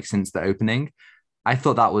time, like since the opening. I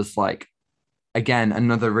thought that was like, again,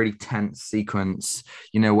 another really tense sequence,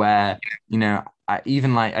 where,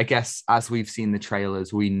 even like, I guess as we've seen the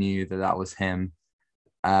trailers, we knew that was him.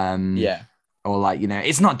 Or like,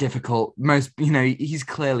 it's not difficult. He's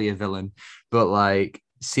clearly a villain, but like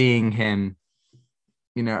seeing him,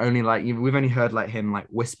 only like we've only heard like him like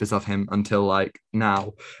whispers of him until like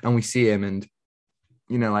now, and we see him, and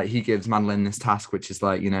like he gives Madeleine this task, which is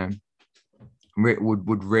like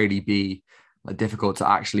would really be like difficult to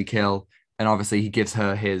actually kill, and obviously he gives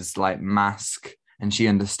her his like mask, and she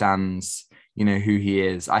understands who he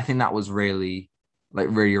is. I think that was really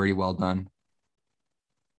really well done.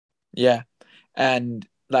 Yeah, and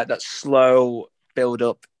like that slow build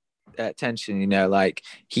up tension, like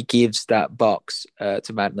he gives that box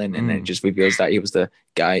to Madeleine, and then it just reveals that he was the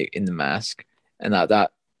guy in the mask, and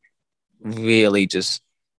that really just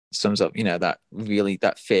sums up that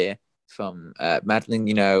fear from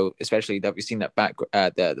Madeleine, especially that we've seen that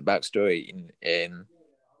the backstory in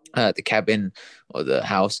the cabin or the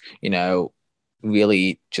house,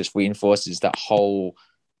 really just reinforces that whole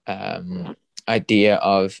idea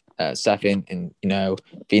of Safin and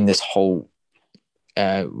being this whole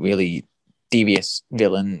really devious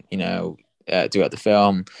villain, throughout the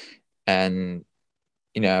film, and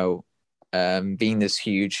being this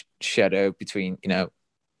huge shadow between,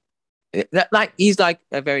 like he's like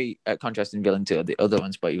a very contrasting villain to the other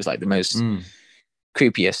ones, but he was like the most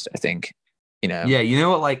creepiest, I think. Yeah, you know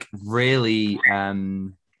what? Like really,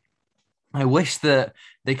 I wish that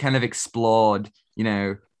they kind of explored,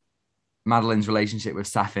 Madeleine's relationship with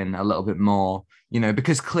Safin a little bit more,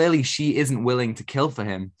 because clearly she isn't willing to kill for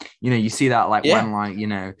him. You see that when like,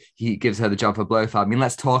 he gives her the job for Blofeld. I mean,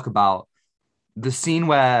 let's talk about the scene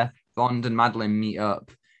where Bond and Madeleine meet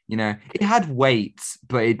up. It had weight,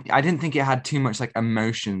 but I didn't think it had too much like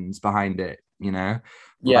emotions behind it,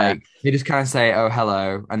 Like they just kind of say, "Oh,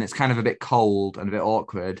 hello," and it's kind of a bit cold and a bit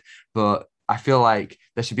awkward, but I feel like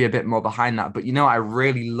there should be a bit more behind that. But what I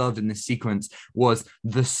really loved in this sequence was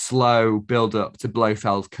the slow build up to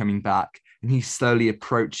Blofeld coming back, and he's slowly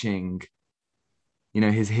approaching,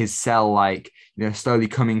 his cell, like, slowly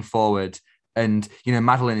coming forward. And,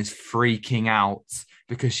 Madeleine is freaking out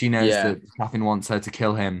because she knows that Safin wants her to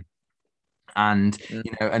kill him. And,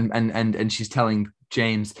 and she's telling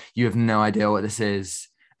James, you have no idea what this is.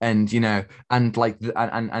 And, and like,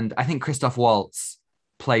 and I think Christoph Waltz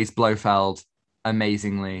plays Blofeld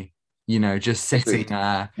amazingly, just sitting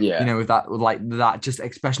there, with that just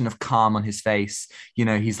expression of calm on his face.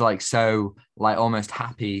 He's like so like almost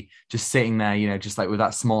happy, just sitting there, just like with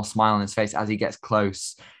that small smile on his face as he gets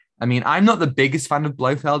close. I mean, I'm not the biggest fan of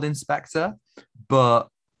Blofeld Inspector, but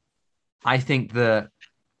I think that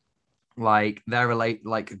like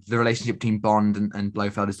the relationship between Bond and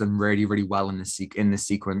Blofeld is done really, really well in this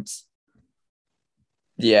sequence.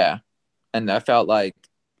 Yeah, and I felt like,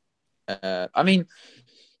 I mean,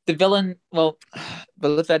 the villain. Well,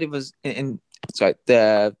 Blofeld was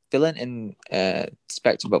the villain in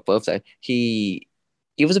Spectre, but Blofeld, he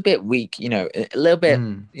was a bit weak, a little bit,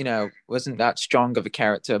 wasn't that strong of a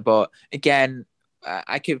character. But again,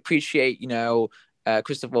 I could appreciate,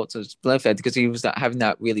 Christoph Waltz's Blofeld because he was having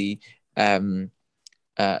that really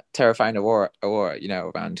terrifying aura,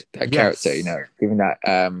 around that character, Yes, giving that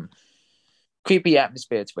creepy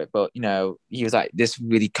atmosphere to it. But he was like this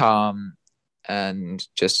really calm and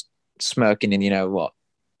just smirking, and what?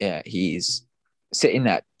 Yeah, he's sitting in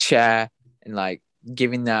that chair and like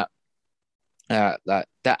giving that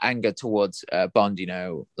anger towards Bond.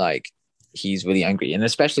 Like he's really angry, and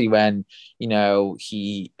especially when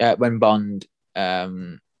he when Bond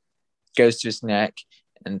goes to his neck,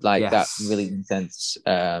 and like that really yes. intense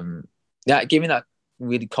that giving that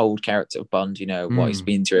really cold character of Bond, what he's Mm,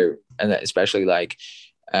 been through, and that especially like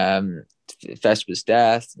um Vesper's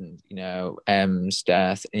death, and M's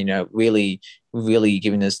death, really really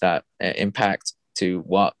giving us that impact to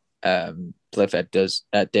what Blofeld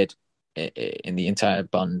did in the entire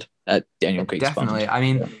Bond, Daniel Craig's Bond. definitely. I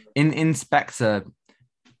mean, Yeah. in Spectre,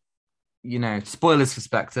 spoilers for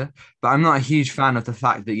Spectre, but I'm not a huge fan of the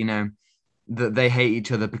fact that that they hate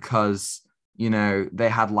each other because they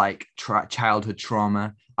had like childhood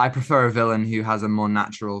trauma. I prefer a villain who has a more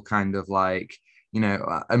natural kind of like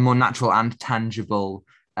a more natural and tangible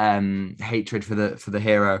hatred for the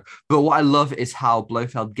hero. But what I love is how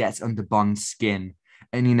Blofeld gets under Bond's skin,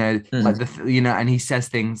 and like Mm. and he says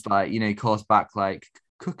things like he calls back like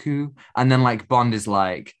cuckoo, and then like Bond is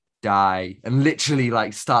like die, and literally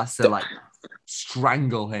like starts to like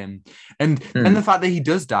strangle him. And then the Mm. fact that he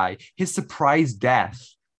does die, his surprise death,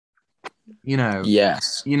 you know,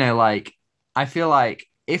 Yes. like I feel like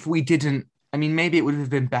if we didn't, I mean, maybe it would have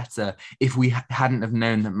been better if we hadn't have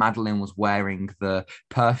known that Madeline was wearing the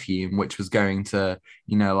perfume, which was going to,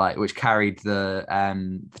 like which carried the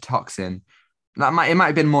toxin. It might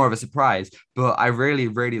have been more of a surprise, but I really,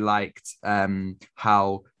 really liked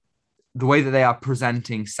how the way that they are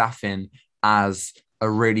presenting Safin as a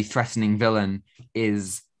really threatening villain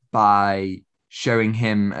is by showing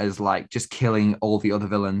him as like just killing all the other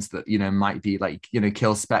villains that might be like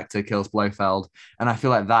kills Spectre, kills Blofeld, and I feel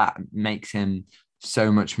like that makes him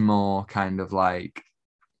so much more kind of like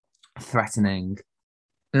threatening.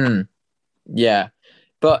 Mm. Yeah,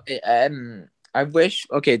 but I wish.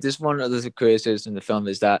 Okay, this one other criticism of the film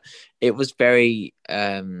is that it was very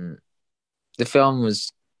the film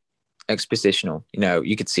was expositional.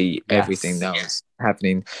 You could see everything Yes. that was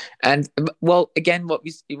happening, and well, again, what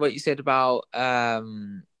you said about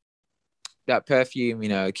that perfume,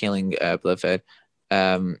 killing Blofeld.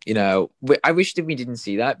 I wish that we didn't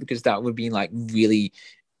see that, because that would be like really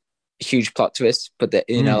huge plot twist. But that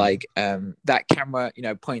Mm. like that camera,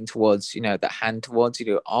 pointing towards, that hand towards,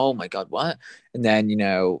 oh my god, what? And then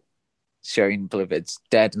showing Blofeld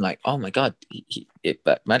dead, and like, oh my god,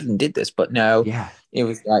 but Madeline did this, but no, Yeah. it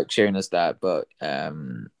was like showing us that. But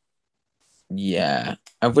yeah,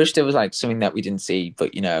 I wish there was like something that we didn't see,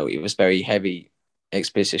 but it was very heavy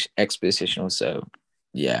expositional. So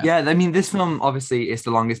yeah, Yeah, I mean, this film obviously is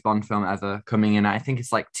the longest Bond film ever coming in. I think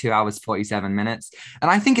it's like 2 hours, 47 minutes.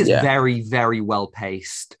 And I think it's yeah, very, very well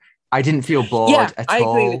paced. I didn't feel yeah. bored at I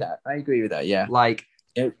agree with all. that. I agree with that. Yeah. Like,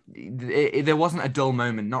 It, there wasn't a dull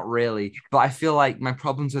moment, not really. But I feel like my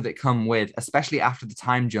problems with it come with, especially after the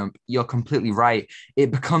time jump, you're completely right.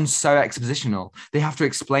 It becomes so expositional. They have to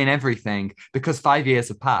explain everything because 5 years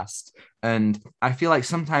have passed. And I feel like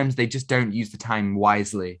sometimes they just don't use the time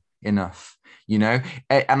wisely enough, you know?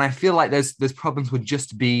 And I feel like those problems would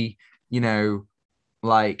just be, you know,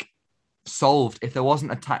 like solved if there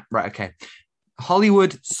wasn't a time. Right, okay.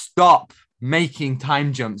 Hollywood, stop making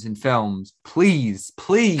time jumps in films. Please,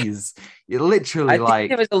 please. It literally I think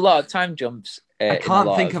there like was a lot of time jumps I in a can't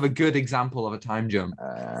lot think of. of a good example of a time jump,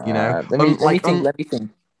 you know? Let me think. Let me think.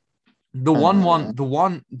 Uh,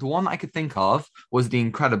 The one I could think of was The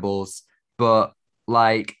Incredibles, but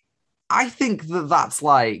like I think that that's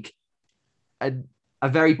like a a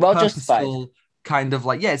very well justified. purposeful kind of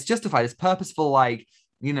like, yeah, it's justified. It's purposeful, like,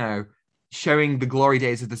 you know, showing the glory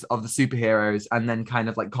days of the superheroes and then kind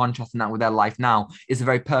of like contrasting that with their life now is a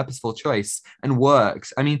very purposeful choice and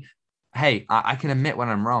works. I mean, hey, I can admit when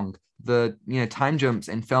I'm wrong. The time jumps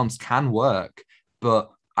in films can work, but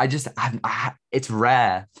it's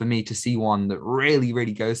rare for me to see one that really,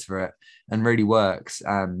 really goes for it and really works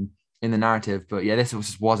in the narrative. But yeah,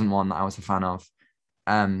 just wasn't one that I was a fan of.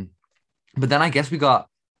 Um, but then I guess we got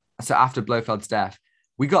so after Blofeld's death,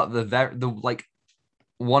 we got the like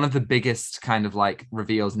one of the biggest kind of like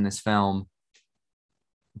reveals in this film.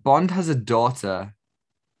 Bond has a daughter.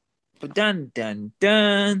 But dun dun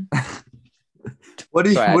dun. What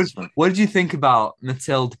did Sorry, you I what, just want. what did you think about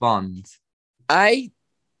Mathilde Bond? I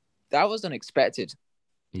That was unexpected.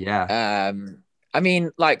 Yeah. I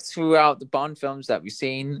mean, like throughout the Bond films that we've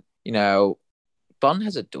seen, Bond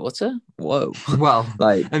has a daughter. Whoa, Well,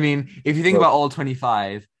 like I mean, if you think whoa. about all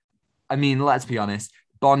 25, I mean, let's be honest.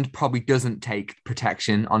 Bond probably doesn't take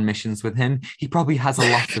protection on missions with him. He probably has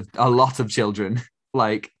a lot of children.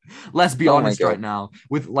 Like, let's be Oh my honest right god. now.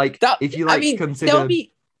 With like, That if you I like mean, that would consider,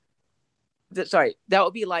 be sorry, that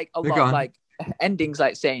would be like a they're lot gone. like endings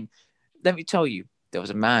like saying, let me tell you, there was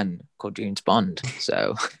a man called James Bond.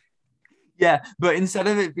 So Yeah, but instead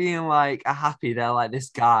of it being like a happy, they're like this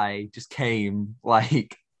guy just came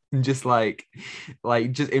like and just like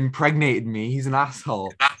just impregnated me. He's an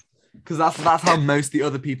asshole. Because that's how most the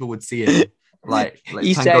other people would see him. Like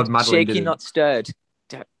he thank God said, Madeline shaky, didn't. not stirred.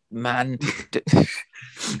 Man,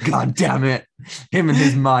 God damn it. Him and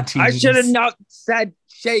his I should have martinis. not said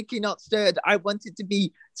shaky, not stirred. I wanted to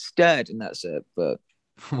be stirred, and that's it. But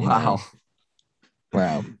you know, Wow.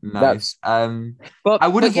 wow, Nice. that's but I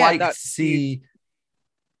would have yeah, liked to that huge see.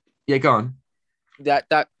 Yeah, go on.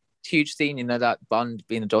 that huge scene, that Bond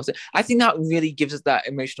being a daughter. I think that really gives us that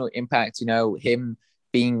emotional impact. Him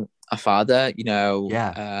being a father.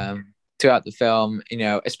 Yeah. Throughout the film.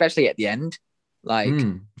 Especially at the end. Like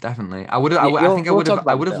Definitely. I think we'll talk I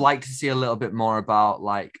about the would have film. liked to see a little bit more about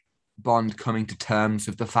like Bond coming to terms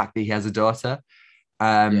with the fact that he has a daughter.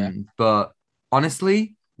 Yeah, But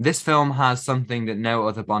honestly, this film has something that no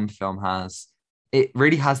other Bond film has. It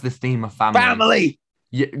really has the theme of family. family.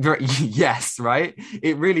 Yeah, yes, right?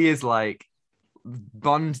 It really is like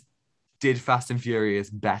Bond did Fast and Furious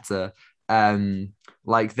better.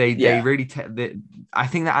 Like they Yeah. really I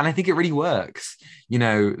think that, and I think it really works.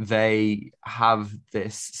 They have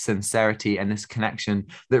this sincerity and this connection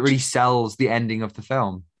that really sells the ending of the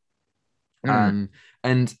film. Mm.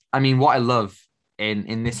 And I mean, what I love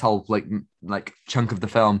in this whole like chunk of the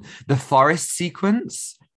film, the forest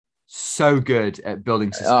sequence, so good at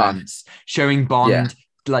building Ah, suspense, showing yeah. Bond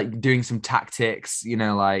like doing some tactics.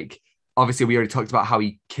 Like obviously we already talked about how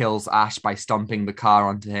he kills Ash by stomping the car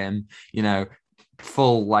onto him.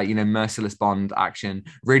 Full like merciless Bond action.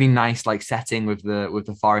 Really nice like setting with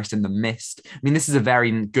the forest and the mist. I mean, this is a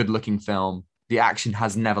very good looking film. The action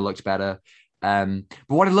has never looked better. But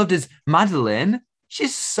what I loved is Madeline.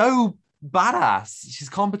 She's so badass. She's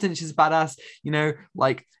competent. She's badass.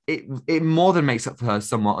 Like it more than makes up for her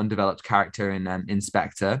somewhat undeveloped character in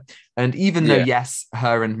Inspector. And even though Yeah. yes,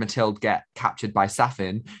 her and Matilda get captured by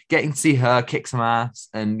Safin, getting to see her kick some ass,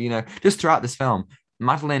 and just throughout this film,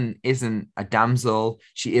 Madeline isn't a damsel.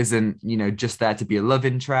 She isn't just there to be a love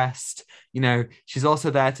interest. She's also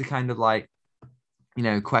there to kind of like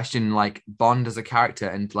question like Bond as a character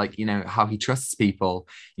and like how he trusts people.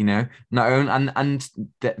 Not only and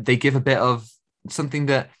they give a bit of something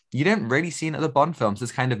that you don't really see in other Bond films,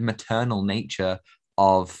 this kind of maternal nature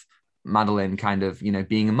of Madeline kind of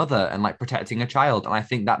being a mother and like protecting a child, and I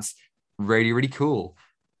think that's really really cool.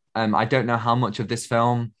 I don't know how much of this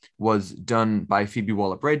film was done by Phoebe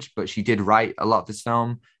Waller-Bridge, but she did write a lot of this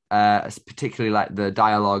film, particularly like the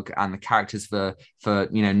dialogue and the characters for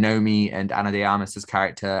Nomi and Ana de Armas's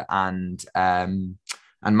character and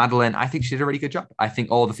Madeline. I think she did a really good job. I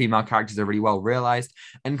think all the female characters are really well realized,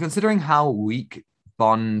 and considering how weak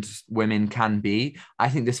Bond women can be, I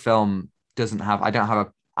think this film doesn't have. I don't have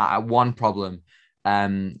a one problem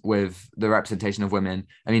with the representation of women.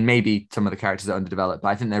 I mean, maybe some of the characters are underdeveloped, but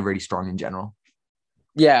I think they're really strong in general.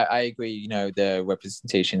 Yeah, I agree. The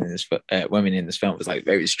representation in this women in this film was like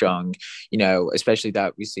very strong. Especially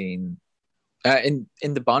that we've seen in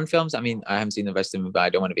the Bond films. I mean, I haven't seen the rest of them, but I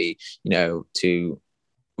don't want to be too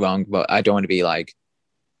wrong. But I don't want to be like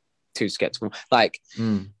too skeptical. Like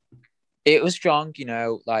it was strong.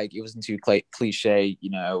 Like it wasn't too cliche.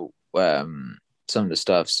 Some of the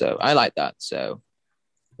stuff. So I like that. So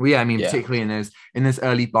Well, yeah, I mean, yeah, particularly in those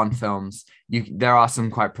early Bond films, there are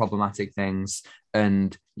some quite problematic things,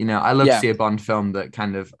 and I love to yeah, see a Bond film that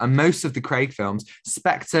kind of, and most of the Craig films,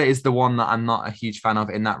 Spectre is the one that I'm not a huge fan of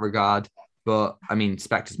in that regard. But I mean,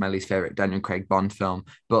 Spectre is my least favorite Daniel Craig Bond film.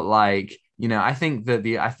 But like, I think that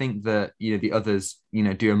the others,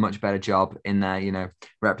 do a much better job in their,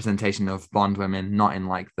 representation of Bond women, not in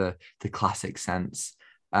like the classic sense.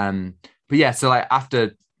 But yeah, so like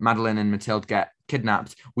after Madeline and Matilda get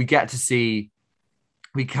kidnapped, we get to see,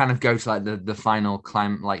 we kind of go to like the final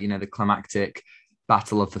the climactic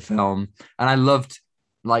battle of the film. And I loved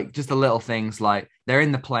like just the little things, like they're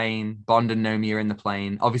in the plane, Bond and Nomi are in the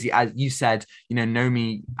plane. Obviously, as you said,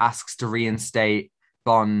 Nomi asks to reinstate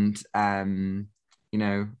Bond, as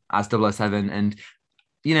 007. And,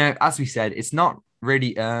 as we said, it's not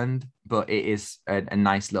really earned, but it is a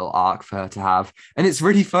nice little arc for her to have. And it's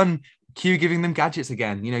really fun. Q giving them gadgets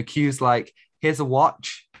again. Q's like, here's a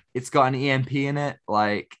watch. It's got an EMP in it.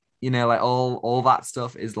 Like, like all that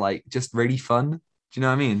stuff is like just really fun. Do you know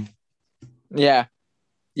what I mean? yeah.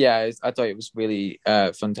 I thought it was really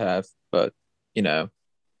fun to have, but you know,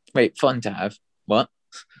 Wait, fun to have. What?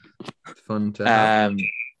 Fun to have. Um,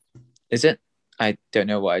 is it? I don't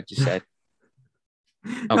know what I just said.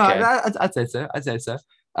 No, Okay. I'd say so. I'd say so.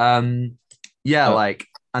 Um, yeah, Oh, like,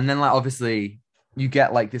 and then like obviously you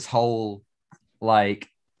get like this whole like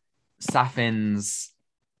Safin's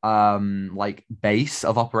like base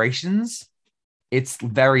of operations. It's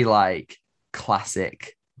very like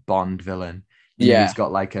classic Bond villain. You know, he's yeah.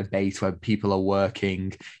 got like a base where people are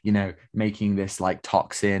working, you know, making this like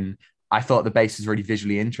toxin. I thought the base was really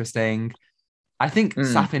visually interesting. I think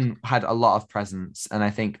Mm. Safin had a lot of presence, and I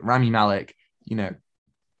think Rami Malek, you know,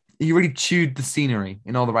 he really chewed the scenery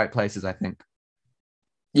in all the right places, I think.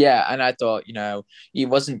 Yeah, and I thought, he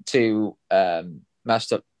wasn't too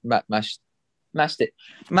mashed it,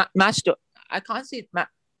 mashed up. I can't see it.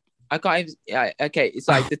 I can't even. Yeah, okay, it's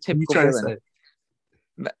like the You typical trying to villain.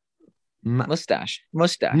 say Ma- mustache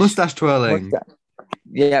twirling? Mustache.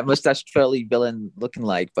 Yeah, mustache twirly villain looking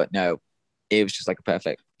like, but no, it was just like a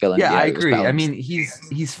perfect villain. Yeah, I It was agree. I balanced. mean,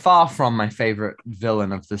 he's far from my favorite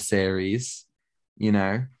villain of the series. You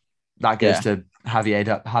know, that goes Yeah, to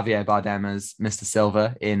Javier Bardem as Mr.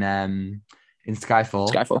 Silver in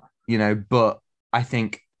Skyfall. Skyfall. You know, but I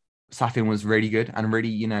think Safin was really good and really,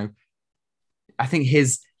 you know, I think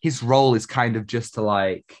his role is kind of just to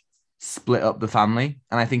like split up the family,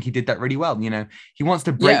 and I think he did that really well. You know, he wants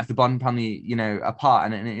to Yeah, break the Bond family, you know,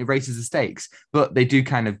 apart, and it erases the stakes. But they do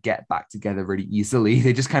kind of get back together really easily.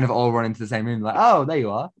 They just kind of all run into the same room, like, oh, there you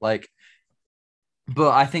are, like.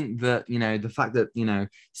 But I think that you know the fact that you know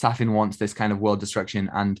Safin wants this kind of world destruction,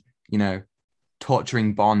 and you know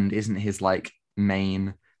torturing Bond isn't his like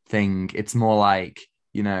main thing. It's more like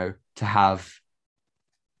you know to have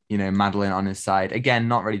you know, Madeline on his side. Again,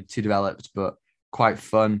 not really too developed, but quite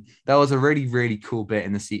fun. There was a really, really cool bit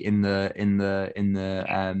in the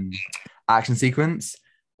action sequence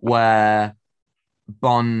where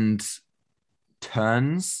Bond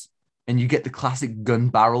turns and you get the classic gun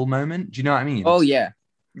barrel moment. Do you know what I mean? oh yeah,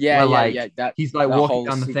 yeah, Where yeah, yeah. like That he's like that walking whole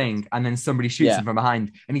down the sequence. thing and then somebody shoots Yeah, him from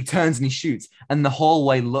behind and he turns and he shoots and the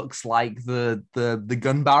hallway looks like the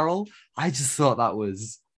gun barrel. I just thought that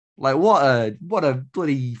was like what a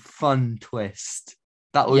bloody fun twist.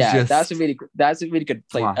 That was yeah. just That's a really good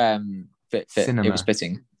play. mwah, Fit. It was cinema.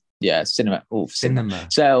 fitting. Yeah, cinema. Oh, cinema.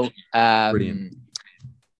 Cinema. So, Brilliant.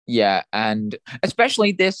 yeah, and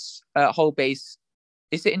especially this whole base.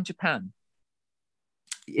 Is it in Japan?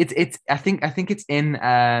 It's I think it's in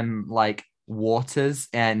like waters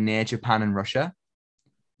near Japan and Russia.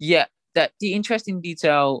 Yeah, that the interesting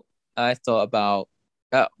detail I thought about.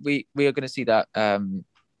 We are going to see that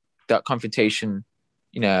confrontation,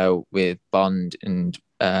 with Bond and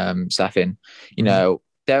Safin. Mhm.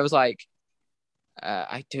 There was like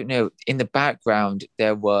I don't know. In the background,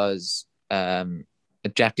 there was a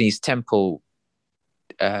Japanese temple.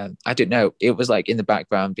 I don't know. It was like in the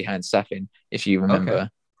background behind Safin, if you Okay. remember.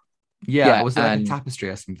 Yeah, Yeah, was it like a and tapestry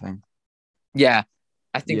or something? yeah,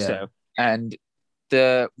 I think Yeah. so. And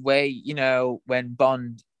the way, when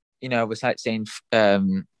Bond, was like saying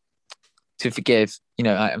to forgive,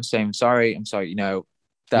 I'm saying sorry, I'm sorry, that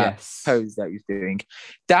Yes. pose that he was doing.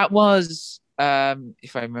 That was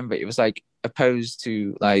if I remember, it was like a pose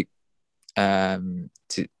to like to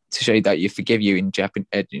show that you forgive you in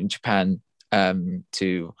Japan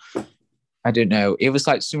to I don't know. It was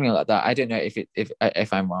like something like that. I don't know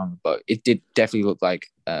if I'm wrong, but it did definitely look like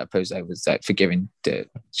a pose that was like forgiving to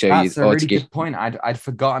show you That's a or to really give. good point. I'd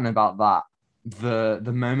forgotten about that.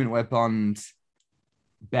 The moment where Bond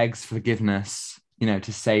begs forgiveness, you know,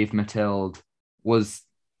 to save Matilde was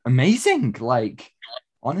amazing. Like,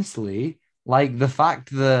 honestly, like the fact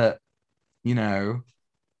that, you know,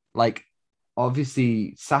 like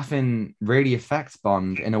obviously Safin really affects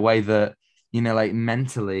Bond in a way that, you know, like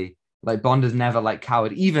mentally, like Bond has never like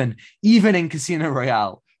cowered, even in Casino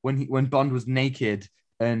Royale, when Bond was naked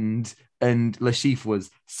and Lashif was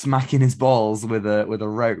smacking his balls with a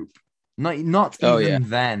rope. Not Oh yeah, even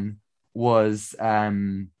then was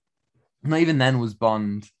not even then was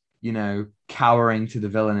Bond, you know, cowering to the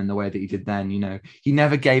villain in the way that he did then. You know, he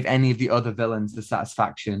never gave any of the other villains the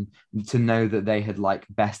satisfaction to know that they had like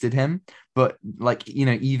bested him. But like, you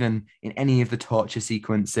know, even in any of the torture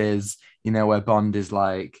sequences, you know, where Bond is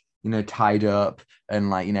like, you know, tied up and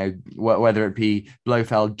like, you know, whether it be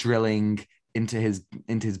Blofeld drilling into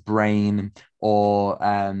his brain or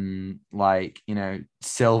like, you know,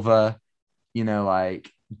 Silver, you know,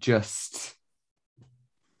 like just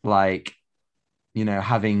like you know,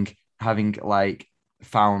 having like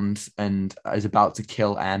found and is about to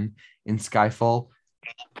kill M in Skyfall.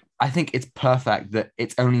 I think it's perfect that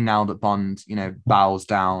it's only now that Bond, you know, bows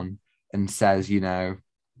down and says, you know,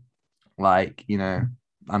 like, you know,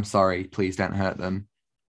 I'm sorry, please don't hurt them.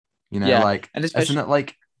 Yeah, Like, and isn't especially. it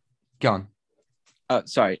like, go on. Oh,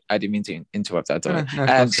 sorry, I didn't mean to interrupt that. No, Sorry. no,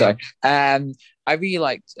 no, of course, Sorry. go. I really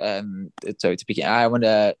liked. Sorry to begin. I want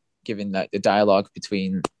to given that the dialogue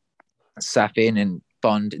between Safin and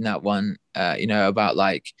Bond in that one. About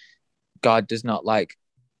like God does not like.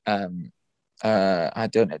 I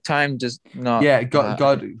don't know. Time does not. Yeah,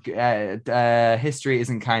 history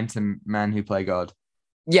isn't kind to men who play God.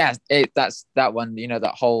 Yeah, that's that one.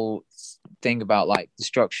 That whole thing about like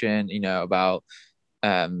destruction. About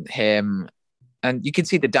him, and you can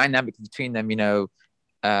see the dynamic between them.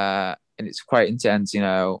 And it's quite intense.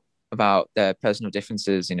 About their personal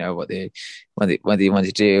differences. What they want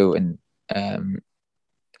to do, and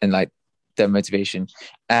like their motivation,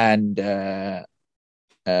 and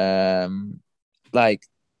like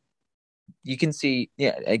you can see,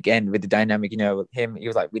 yeah, again with the dynamic, him, he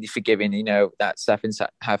was like really forgiving, that Stefan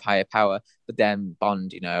have higher power, but then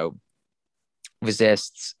Bond,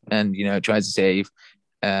 resists and tries to save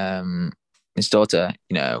his daughter.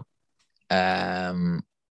 Um,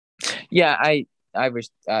 yeah, I wish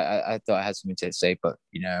I thought I had something to say, but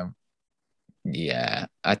yeah,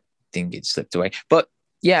 I think it slipped away. But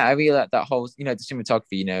yeah, I really like that whole, the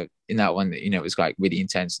cinematography, in that one, it was like really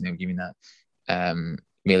intense, giving that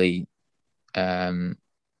really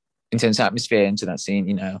intense atmosphere into that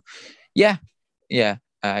scene, Yeah, yeah.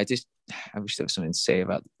 I wish there was something to say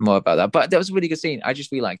about more about that, but that was a really good scene. I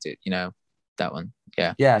just really liked it, that one.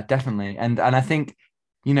 Yeah. Yeah, definitely. And I think,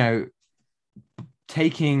 you know,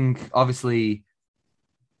 taking obviously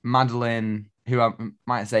Madeline, who I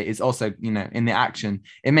might say is also, in the action,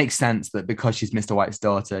 it makes sense that because she's Mr. White's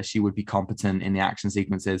daughter, she would be competent in the action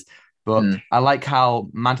sequences. But I like how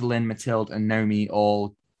Madeline, Mathilde, and Nomi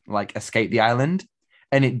all like escape the island,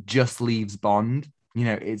 and it just leaves Bond.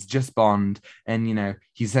 It's just Bond, and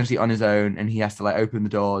he's essentially on his own, and he has to like open the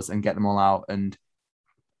doors and get them all out. And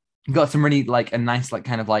got some really like a nice like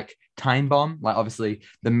kind of like time bomb, like obviously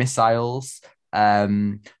the missiles.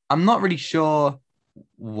 I'm not really sure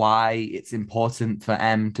why it's important for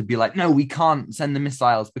M to be like, no, we can't send the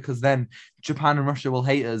missiles because then Japan and Russia will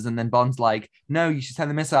hate us. And then Bond's like, no, you should send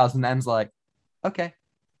the missiles. And M's like, okay.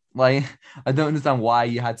 Like, I don't understand why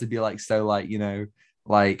you had to be like so like,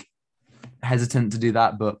 like hesitant to do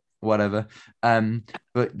that, but whatever.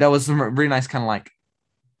 But there was some really nice kind of like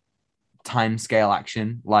time scale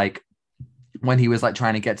action, like when he was like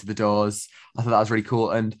trying to get to the doors. I thought that was really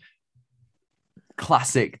cool. And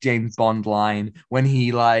classic James Bond line when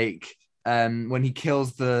he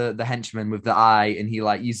kills the henchman with the eye, and he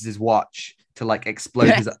like uses his watch to like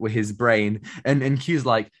explode his brain, and Q's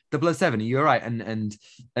like, 007, are you all right? And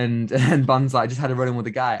Bond's like, I just had a run in with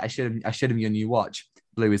the guy. I showed him your new watch,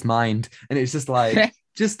 blew his mind. And it's just like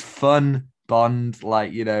just fun Bond,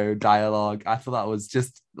 like, dialogue. I thought that was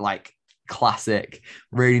just like classic,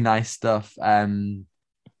 really nice stuff. And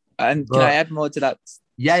can I add more to that?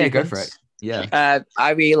 Yeah, go for it. Yeah. I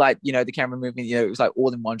really like, the camera movement, it was like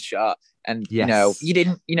all in one shot. And, yes. You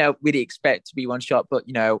didn't, really expect to be one shot, but,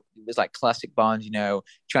 it was like classic Bond,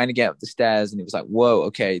 trying to get up the stairs. And it was like, whoa,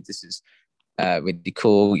 okay, this is really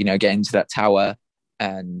cool, getting to that tower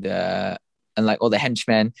and like all the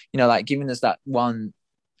henchmen, like giving us that one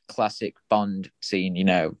classic Bond scene,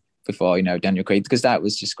 before, Daniel Craig, because that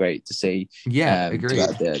was just great to see. Yeah, agreed.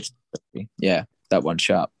 Yeah, that one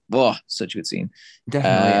shot. Whoa, such a good scene.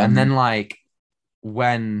 Definitely. And then like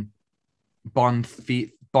when Bond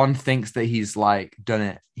thinks that he's like done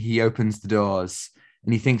it, he opens the doors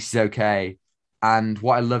and he thinks he's okay. And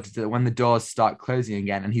what I loved is that when the doors start closing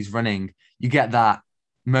again and he's running, you get that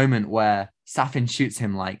moment where Safin shoots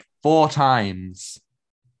him like 4 times,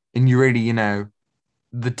 and you really,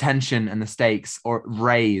 the tension and the stakes or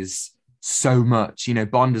raise so much.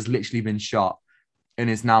 Bond has literally been shot and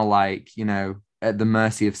is now like, at the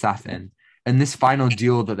mercy of Safin. And this final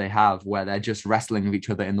duel that they have where they're just wrestling with each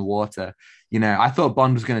other in the water, I thought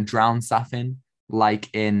Bond was going to drown Safin like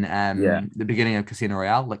in the beginning of Casino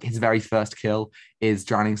Royale. Like his very first kill is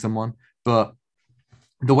drowning someone. But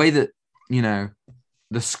the way that,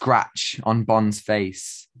 the scratch on Bond's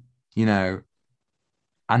face, and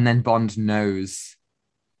then Bond knows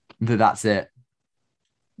that that's it.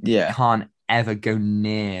 Yeah. Can't ever go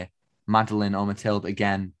near Madeline or Mathilde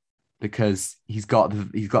again because he's got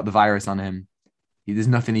the virus on him. There's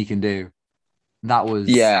nothing he can do. That was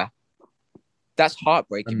that's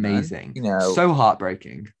heartbreaking, amazing, man. So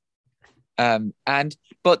heartbreaking.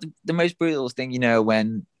 But the most brutal thing,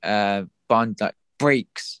 when Bond like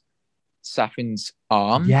breaks Safin's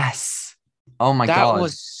arm. Yes. Oh my god. That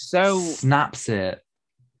was so snaps it.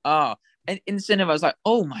 Oh, and in the cinema, I was like,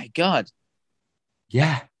 oh my god.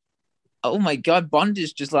 Yeah. oh my god, Bond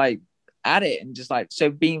is just like at it and just like so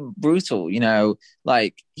being brutal, you know,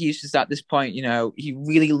 like he's just at this point, you know, he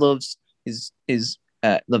really loves his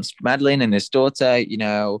loves Madeline and his daughter, you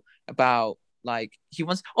know, about like he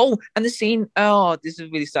wants and the scene, oh, this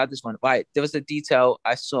is really sad, this one. Right. There was a detail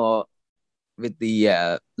I saw with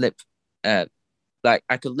the lip like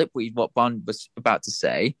I could lip read what Bond was about to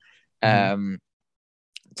say Mhm. um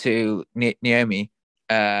to Naomi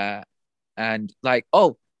and like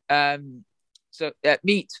so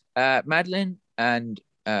meet Madeline and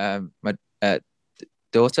my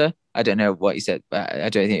daughter. I don't know what he said, but I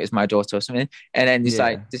don't think it was my daughter or something. And then he's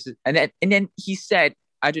like, Yeah. "This is," and then he said,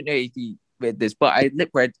 "I don't know if he read this, but I lip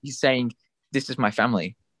read. He's saying, this is my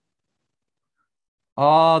family.'"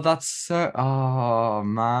 Oh, that's so. Oh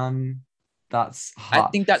man, that's I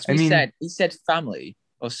hot. think that's what I he mean, said. He said family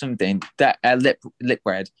or something that lip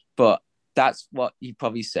read, but that's what he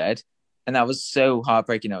probably said, and that was so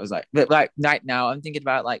heartbreaking. I was like, but like right now, I'm thinking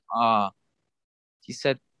about like, you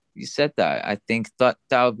said you said that. I think that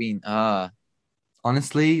would be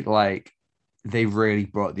honestly, like they really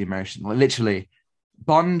brought the emotion. Like, literally,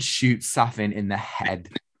 Bond shoots Safin in the head,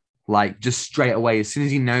 like just straight away. As soon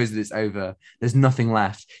as he knows that it's over, there's nothing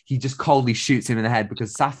left. He just coldly shoots him in the head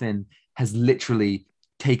because Safin has literally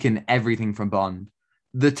taken everything from Bond.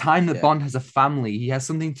 The time that yeah, Bond has a family, he has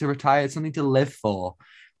something to retire, something to live for.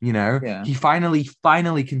 You know, yeah, he finally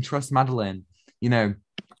can trust Madeline. You know,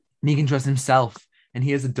 and he can trust himself, and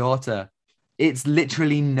he has a daughter. It's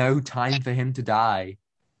literally no time for him to die,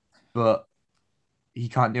 but he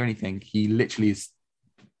can't do anything. He literally is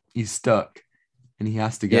he's stuck and he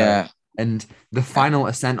has to go. yeah. And the final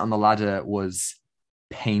ascent on the ladder was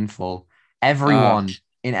painful. Uh, Everyone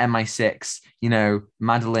in MI6, you know,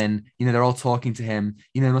 Madeline, you know, they're all talking to him.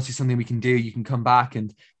 You know, there must be something we can do. You can come back,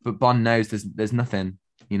 and but Bond knows there's nothing.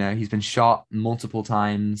 You know, he's been shot multiple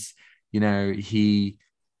times. You know, he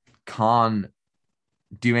can't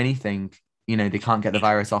do anything. You know, they can't get the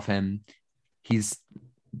virus off him. He's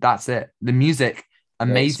That's it. The music, yeah, it's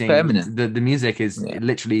amazing. permanent. The music is Yeah,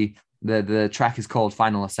 literally the track is called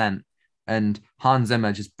Final Ascent, and Hans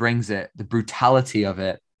Zimmer just brings it, the brutality of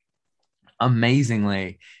it,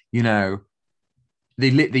 amazingly. You know, they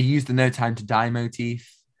use the No Time to Die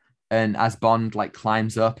motif, and as Bond like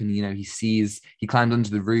climbs up, and you know he climbed under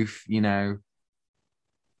the roof. You know,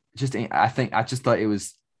 I just thought it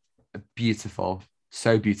was beautiful,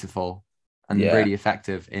 so beautiful, and yeah, really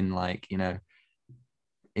effective in like you know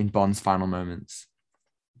in Bond's final moments.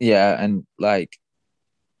 yeah, and like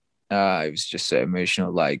it was just so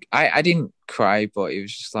emotional. Like I didn't cry, but it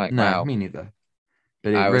was just like No, wow. me neither.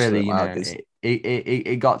 But it I was really, like you wow, know, this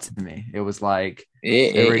it got to me. It was like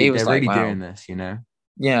it they're was like really wow. doing this, you know?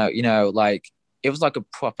 You know, like it was like a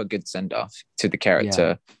proper good send off to the Yeah.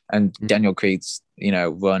 character and Mm. Daniel Craig's, you know,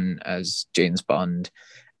 run as James Bond,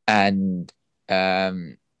 and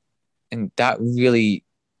um, and that really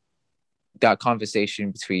that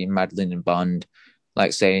conversation between Madeline and Bond,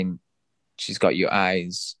 like saying she's got your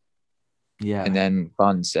eyes, and Yeah. then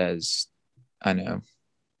Bond says, "I know."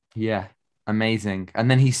 Yeah. Amazing. And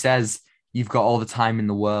then he says, "You've got all the time in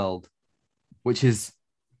the world," which is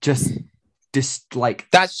just like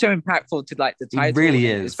That's so impactful to like the it title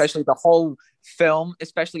really and is. especially the whole film,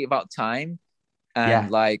 especially about time and Yeah.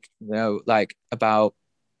 like you know like about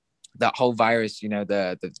that whole virus, you know,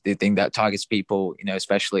 the thing that targets people, you know,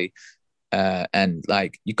 especially and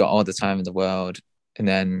like you got all the time in the world, and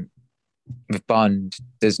then with Bond,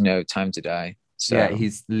 there's no time to die. Yeah, So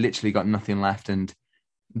he's literally got nothing left. And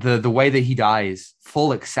the way that he dies,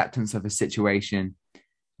 full acceptance of a situation,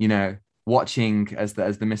 you know, watching as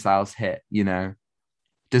the missiles hit, you know,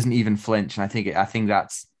 doesn't even flinch. And I think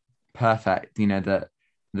that's perfect. You know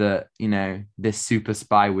that you know this super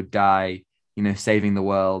spy would die, you know, saving the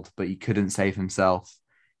world, but he couldn't save himself.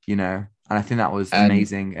 You know, and I think that was and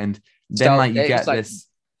amazing. And then so like you it was get like this.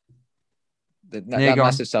 that, There you that go on.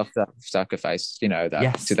 massive self sacrifice, you know, that to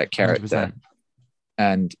Yes, that one hundred character, percent.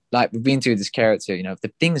 and like we've been through this character, you know,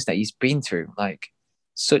 the things that he's been through, like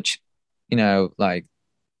such, you know, like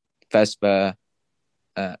Vesper,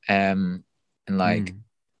 and like Mm.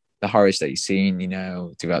 the horrors that he's seen, you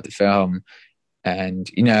know, throughout the film, and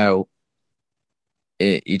you know,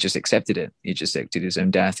 he just accepted it. He just accepted his own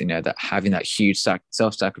death. You know, that having that huge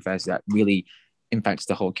self-sacrifice that really impacts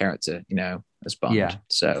the whole character. You know, as Bond. Yeah,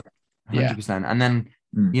 So yeah, 100%. And then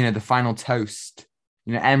mm. you know the final toast.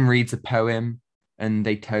 You know, M reads a poem, and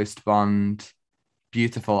they toast Bond.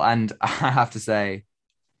 Beautiful. And I have to say,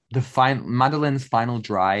 the final Madeline's final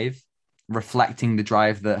drive, reflecting the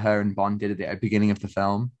drive that her and Bond did at the beginning of the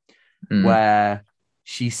film, Mm. where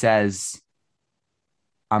she says,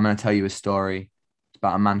 "I'm going to tell you a story.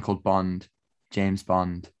 about a man called Bond, James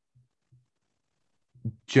Bond.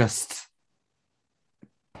 Just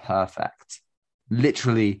perfect.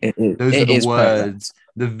 Literally, those are It the is perfect. words,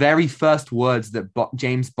 the very first words that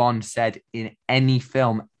James Bond said in any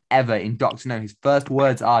film ever in Doctor No. His first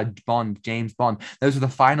words are Bond, James Bond. Those are the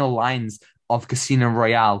final lines of Casino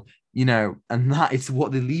Royale, and that is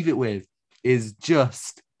what they leave it with, is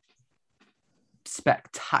just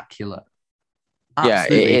spectacular. Yeah,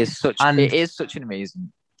 Absolutely. it is such an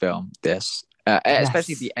amazing film. This,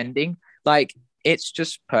 especially Yes, the ending, like it's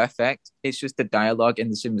just perfect. It's just the dialogue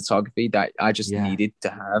and the cinematography that I just yeah. needed to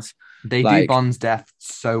have. They do Like, Bond's death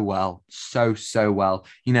so well, so well.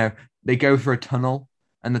 They go for a tunnel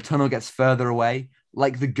and the tunnel gets further away,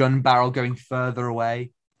 like the gun barrel going further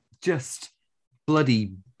away. Just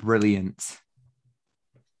bloody brilliant.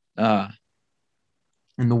 uh,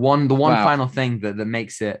 And the one wow. final thing that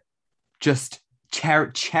makes it just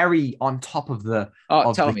cherry on top of the Oh,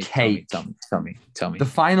 of the cake. tell me. The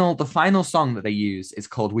final song that they use is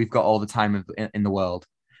called "We've Got All the Time in the World,"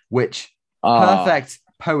 which Oh, perfect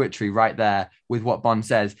poetry right there with what Bond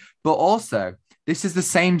says. But also, this is the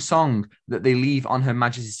same song that they leave on Her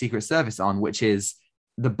Majesty's Secret Service on, which is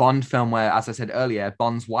the Bond film where, as I said earlier,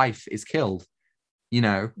 Bond's wife is killed.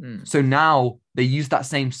 mm, So now they use that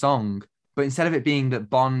same song, but instead of it being that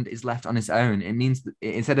Bond is left on his own, it means that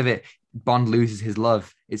instead of it, Bond loses his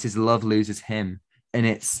love. It's his love loses him, and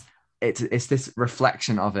it's this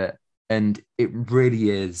reflection of it, and it really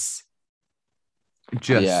is yeah,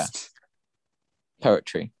 just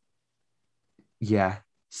poetry. yeah,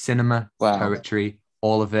 cinema, Wow. poetry,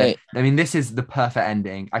 all of it. It, I mean, this is the perfect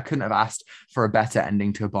ending. I couldn't have asked for a better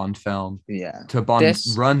ending to a Bond film, yeah. to a Bond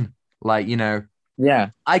This, run. Like, yeah,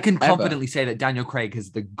 I can ever. confidently say that Daniel Craig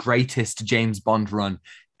has the greatest James Bond run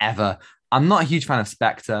ever. I'm not a huge fan of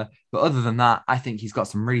Spectre, but other than that, I think he's got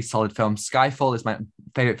some really solid films. Skyfall is my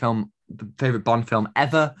favorite Bond film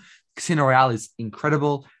ever. Casino Royale is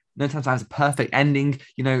incredible. No Time to Die is a perfect ending.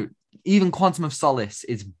 Even Quantum of Solace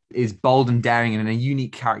is bold and daring and a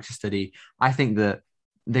unique character study. I think that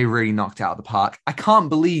they really knocked it out of the park. I can't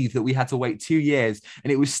believe that we had to wait 2 years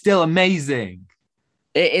and it was still amazing.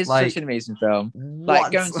 It is such an Like, amazing film.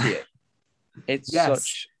 Like, go what? and see it. It's Yes,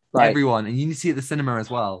 such like everyone, and you need to see it at the cinema as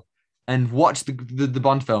well, and watch the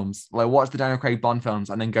Bond films. Like, watch the Daniel Craig Bond films,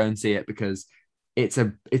 and then go and see it because it's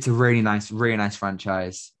a really nice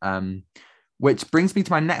franchise. Which brings me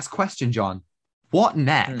to my next question, John. What mm,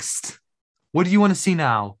 next? What do you want to see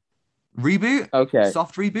now? Reboot? okay.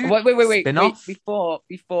 Soft reboot? Wait. Spin-off?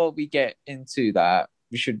 Before we get into that,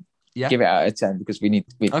 we should Yeah. give it out of 10 because it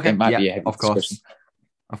Okay. might Yeah. be a heavy Of discussion. course.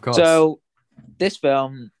 Of course. So this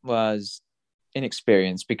film was an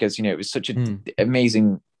experience because it was such an Hmm,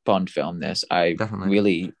 amazing Bond film. This I definitely.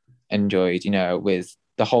 really enjoyed. With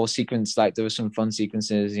the whole sequence, like there were some fun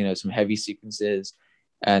sequences, some heavy sequences,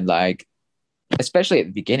 and like especially at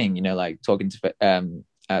the beginning, like talking to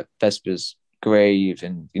at Vesper's grave,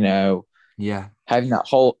 and Yeah. having that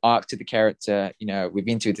whole arc to the character. We've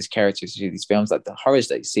been through this character through these films, like the horrors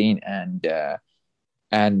that you've seen, and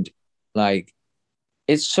like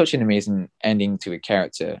it's such an amazing ending to a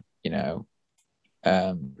character.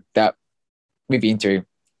 That we've been through.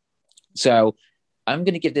 So I'm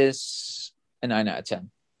gonna give this a 9 out of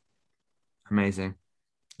 10. Amazing.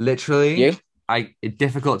 Literally, You?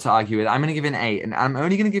 difficult to argue with. I'm gonna give it an 8, and I'm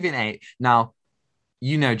only gonna give it an 8. Now,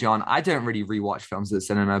 John, I don't really rewatch films at the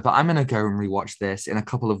cinema, but I'm gonna go and rewatch this in a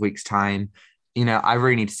couple of weeks' time. I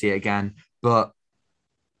really need to see it again. But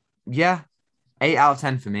yeah, 8 out of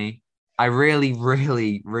 10 for me. I really,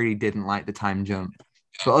 really, really didn't like the time jump.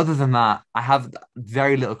 But other than that, I have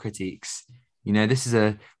very little critiques. This is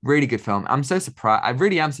a really good film. I'm so surprised. I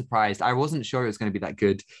really am surprised. I wasn't sure it was going to be that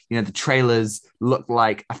good. The trailers look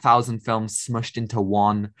like 1,000 films smushed into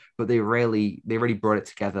one, but they really brought it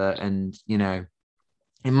together. And,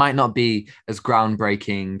 it might not be as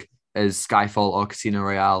groundbreaking as Skyfall or Casino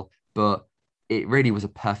Royale, but it really was a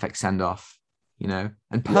perfect send off. And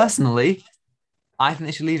Yeah. personally, I think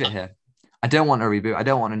they should leave it here. I don't want a reboot. I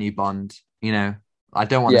don't want a new Bond. I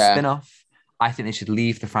don't want a Yeah. spin off. I think they should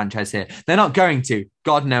leave the franchise here. They're not going to.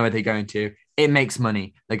 God, no, are they going to? It makes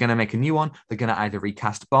money. They're going to make a new one. They're going to either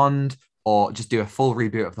recast Bond or just do a full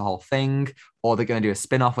reboot of the whole thing, or they're going to do a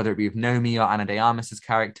spin off, whether it be with Nomi or Anna de Armas's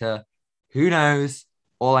character. Who knows?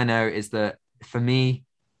 All I know is that for me,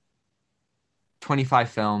 25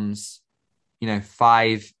 films,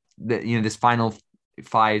 five, this final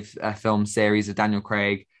five film series of Daniel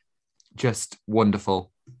Craig, just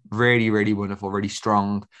wonderful, really, really wonderful, really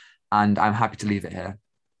strong, and I'm happy to leave it here.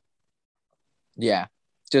 Yeah.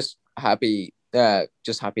 Just happy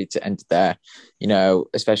to end there.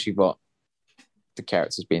 Especially what the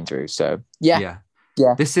character's been through. So yeah, Yeah.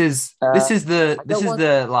 yeah. This is the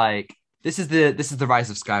Rise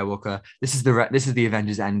of Skywalker. This is the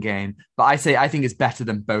Avengers Endgame. But I think it's better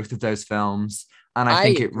than both of those films, and I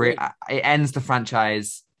think agree. it ends the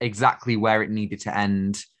franchise exactly where it needed to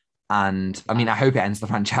end. And I mean, I hope it ends the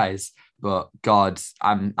franchise. But God,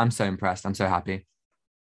 I'm so impressed. I'm so happy.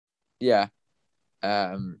 Yeah,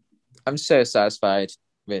 I'm so satisfied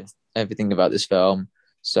with everything about this film.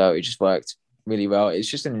 So it just worked really well. It's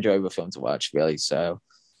just an enjoyable film to watch, really. So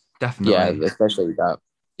yeah, Definitely. especially that,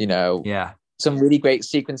 you know, Yeah. some really great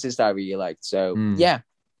sequences that I really liked. So Mm,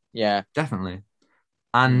 yeah. definitely. Mm.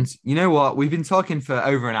 And you know what? We've been talking for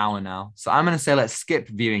over an hour now. So I'm going to say let's skip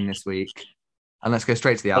viewing this week and let's go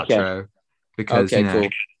straight to the Okay. outro because, Okay. Cool.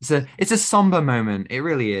 it's a somber moment. It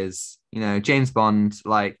really is. James Bond,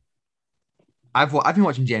 like I've been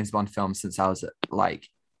watching James Bond films since I was like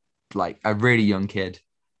a really young kid,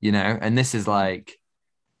 and this is like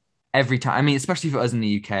every time. I mean, especially for us in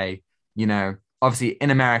the UK, obviously in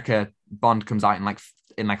America, Bond comes out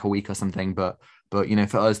in like a week or something, but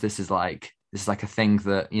for us, this is like a thing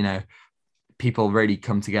that people really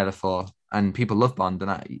come together for, and people love Bond,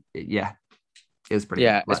 and yeah, it was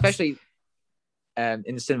brilliant. Yeah, especially in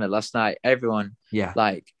the cinema last night, everyone Yeah,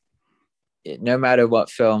 like, no matter what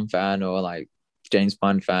film fan or like James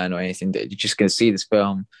Bond fan or anything, that you're just gonna see this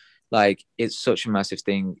film. Like, it's such a massive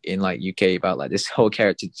thing in like UK about like this whole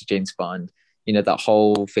character to James Bond. That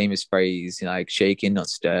whole famous phrase, like shaken, not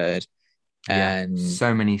stirred. yeah. And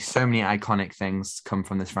So many iconic things come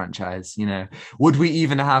from this franchise. Would we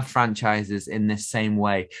even have franchises in this same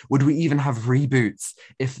way? Would we even have reboots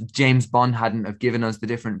if James Bond hadn't have given us the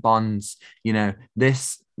different Bonds?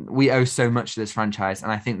 This, we owe so much to this franchise,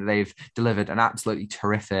 and I think that they've delivered an absolutely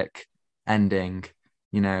terrific ending.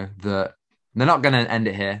 That they're not going to end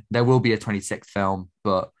it here. There will be a 26th film,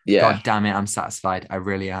 but yeah, God damn it, I'm satisfied. I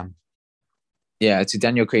really am. yeah, to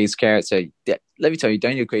Daniel Craig's character, let me tell you,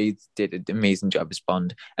 Daniel Craig did an amazing job as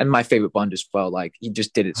Bond, and my favorite Bond as well. Like, he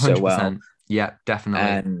just did it so well, 100%. Yeah, definitely.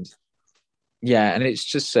 and it's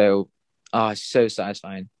just so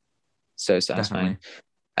satisfying, so satisfying.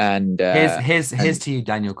 Definitely. And Here's to you,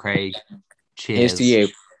 Daniel Craig. here's to Cheers.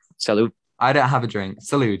 you, salute. I don't have a drink.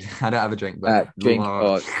 Salute. I don't have a drink, but Drink,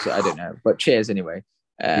 or so, I don't know, but cheers anyway.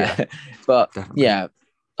 Yeah, But definitely. yeah,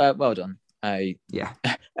 well done. Yeah.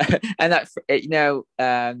 And that,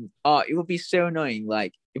 it would be so annoying,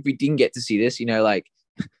 like, if we didn't get to see this,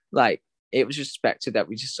 like it was just Spectre that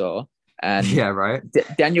we just saw, and Yeah, right.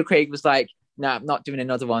 Daniel Craig was like, "Nah, I'm not doing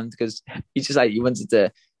another one," because he's just like, he wanted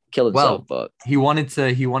to kill himself. But he wanted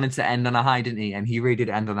to end on a high, didn't he? And he really did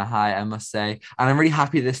end on a high, I must say. And I'm really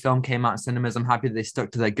happy this film came out in cinemas. I'm happy that they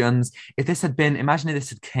stuck to their guns. Imagine if this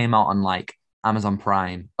had came out on like Amazon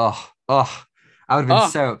Prime. I would have been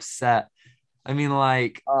so upset. I mean,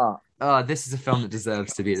 like, this is a film that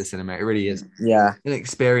deserves to be at the cinema. It really is. Yeah, An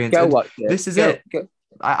experience. go watch it. This is it.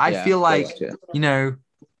 I feel like, it.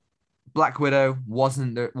 Black Widow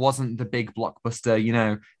wasn't the big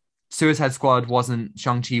blockbuster. Suicide Squad wasn't.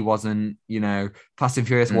 Shang-Chi wasn't. Fast and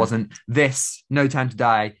Furious wasn't. This, No Time to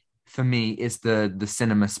Die, for me, is the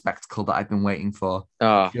cinema spectacle that I've been waiting for.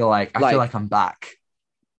 I feel like I'm back.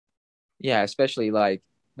 Yeah, especially like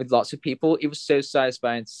with lots of people, it was so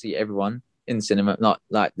satisfying to see everyone in the cinema. Not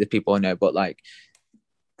like the people I know, but like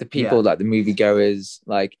the people, like the moviegoers.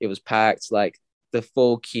 Like, it was packed. Like, the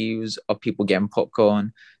full queues of people getting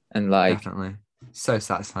popcorn, and like, definitely so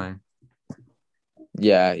satisfying.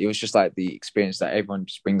 Yeah, it was just like the experience that everyone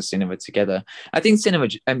just brings cinema together. I think cinema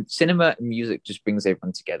and music just brings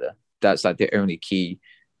everyone together. That's like the only key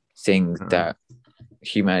thing that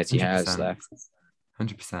humanity 100%. has left.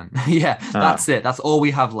 100%. Yeah, that's it. That's all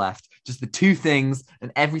we have left. Just the two things,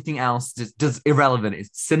 and everything else just irrelevant. It's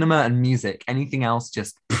cinema and music. Anything else,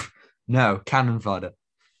 just no, cannon fodder.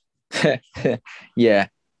 Yeah.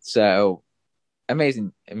 So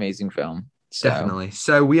amazing film. So, definitely.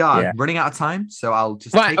 So we are running out of time. So I'll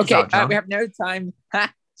just take us out, John. We have no time.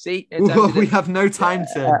 See, we have no time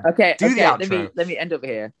to do the outro. Let me end up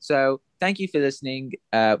here. So thank you for listening.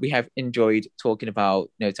 We have enjoyed talking about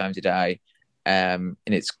No Time to Die, in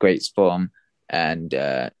its great form, and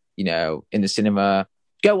in the cinema.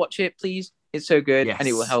 Go watch it, please. It's so good, and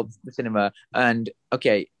it will help the cinema. And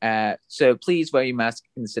so please wear your mask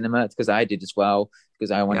in the cinema, because I did as well,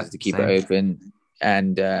 because I wanted to keep it open.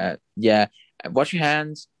 And wash your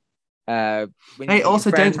hands. Hey,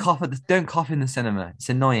 also don't cough in the cinema. It's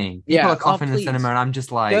annoying. People are coughing in the cinema, and I'm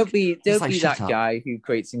just like, don't be that guy who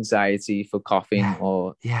creates anxiety for coughing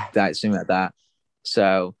or something like that.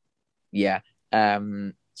 So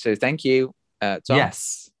so thank you, Tom.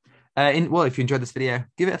 Yes. If you enjoyed this video,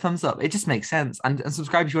 give it a thumbs up. It just makes sense. And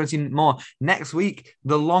subscribe if you want to see more. Next week,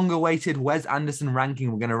 the long-awaited Wes Anderson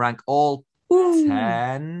ranking. We're going to rank all Ooh.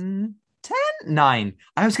 10, 10, 9.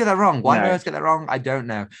 I always get that wrong. Why do I No. always get that wrong? I don't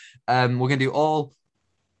know. We're going to do all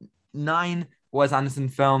 9 Wes Anderson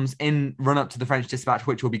films in run up to the French Dispatch,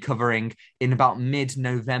 which we'll be covering in about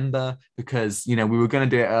mid-November because, we were going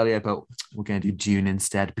to do it earlier, but we're going to do June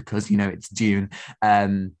instead because, it's June.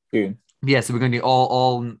 Boom. Yeah, so we're going to do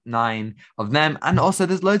all 9 of them, and also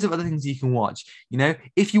there's loads of other things you can watch.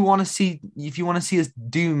 If you want to see us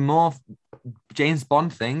do more James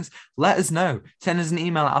Bond things, let us know. Send us an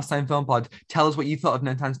email at OutstimeFilmPod. Tell us what you thought of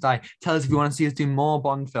No Time to Die. Tell us if you want to see us do more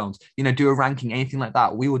Bond films. Do a ranking, anything like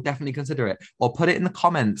that. We will definitely consider it. Or put it in the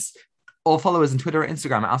comments. Or follow us on Twitter or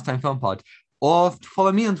Instagram at OutstimeFilmPod. Or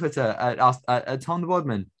follow me on Twitter at Tom the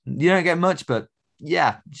Boardman. You don't get much, but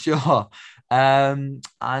yeah, sure. And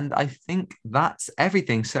I think that's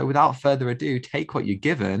everything. So without further ado, take what you're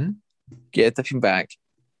given. Get nothing back.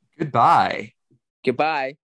 Goodbye. Goodbye.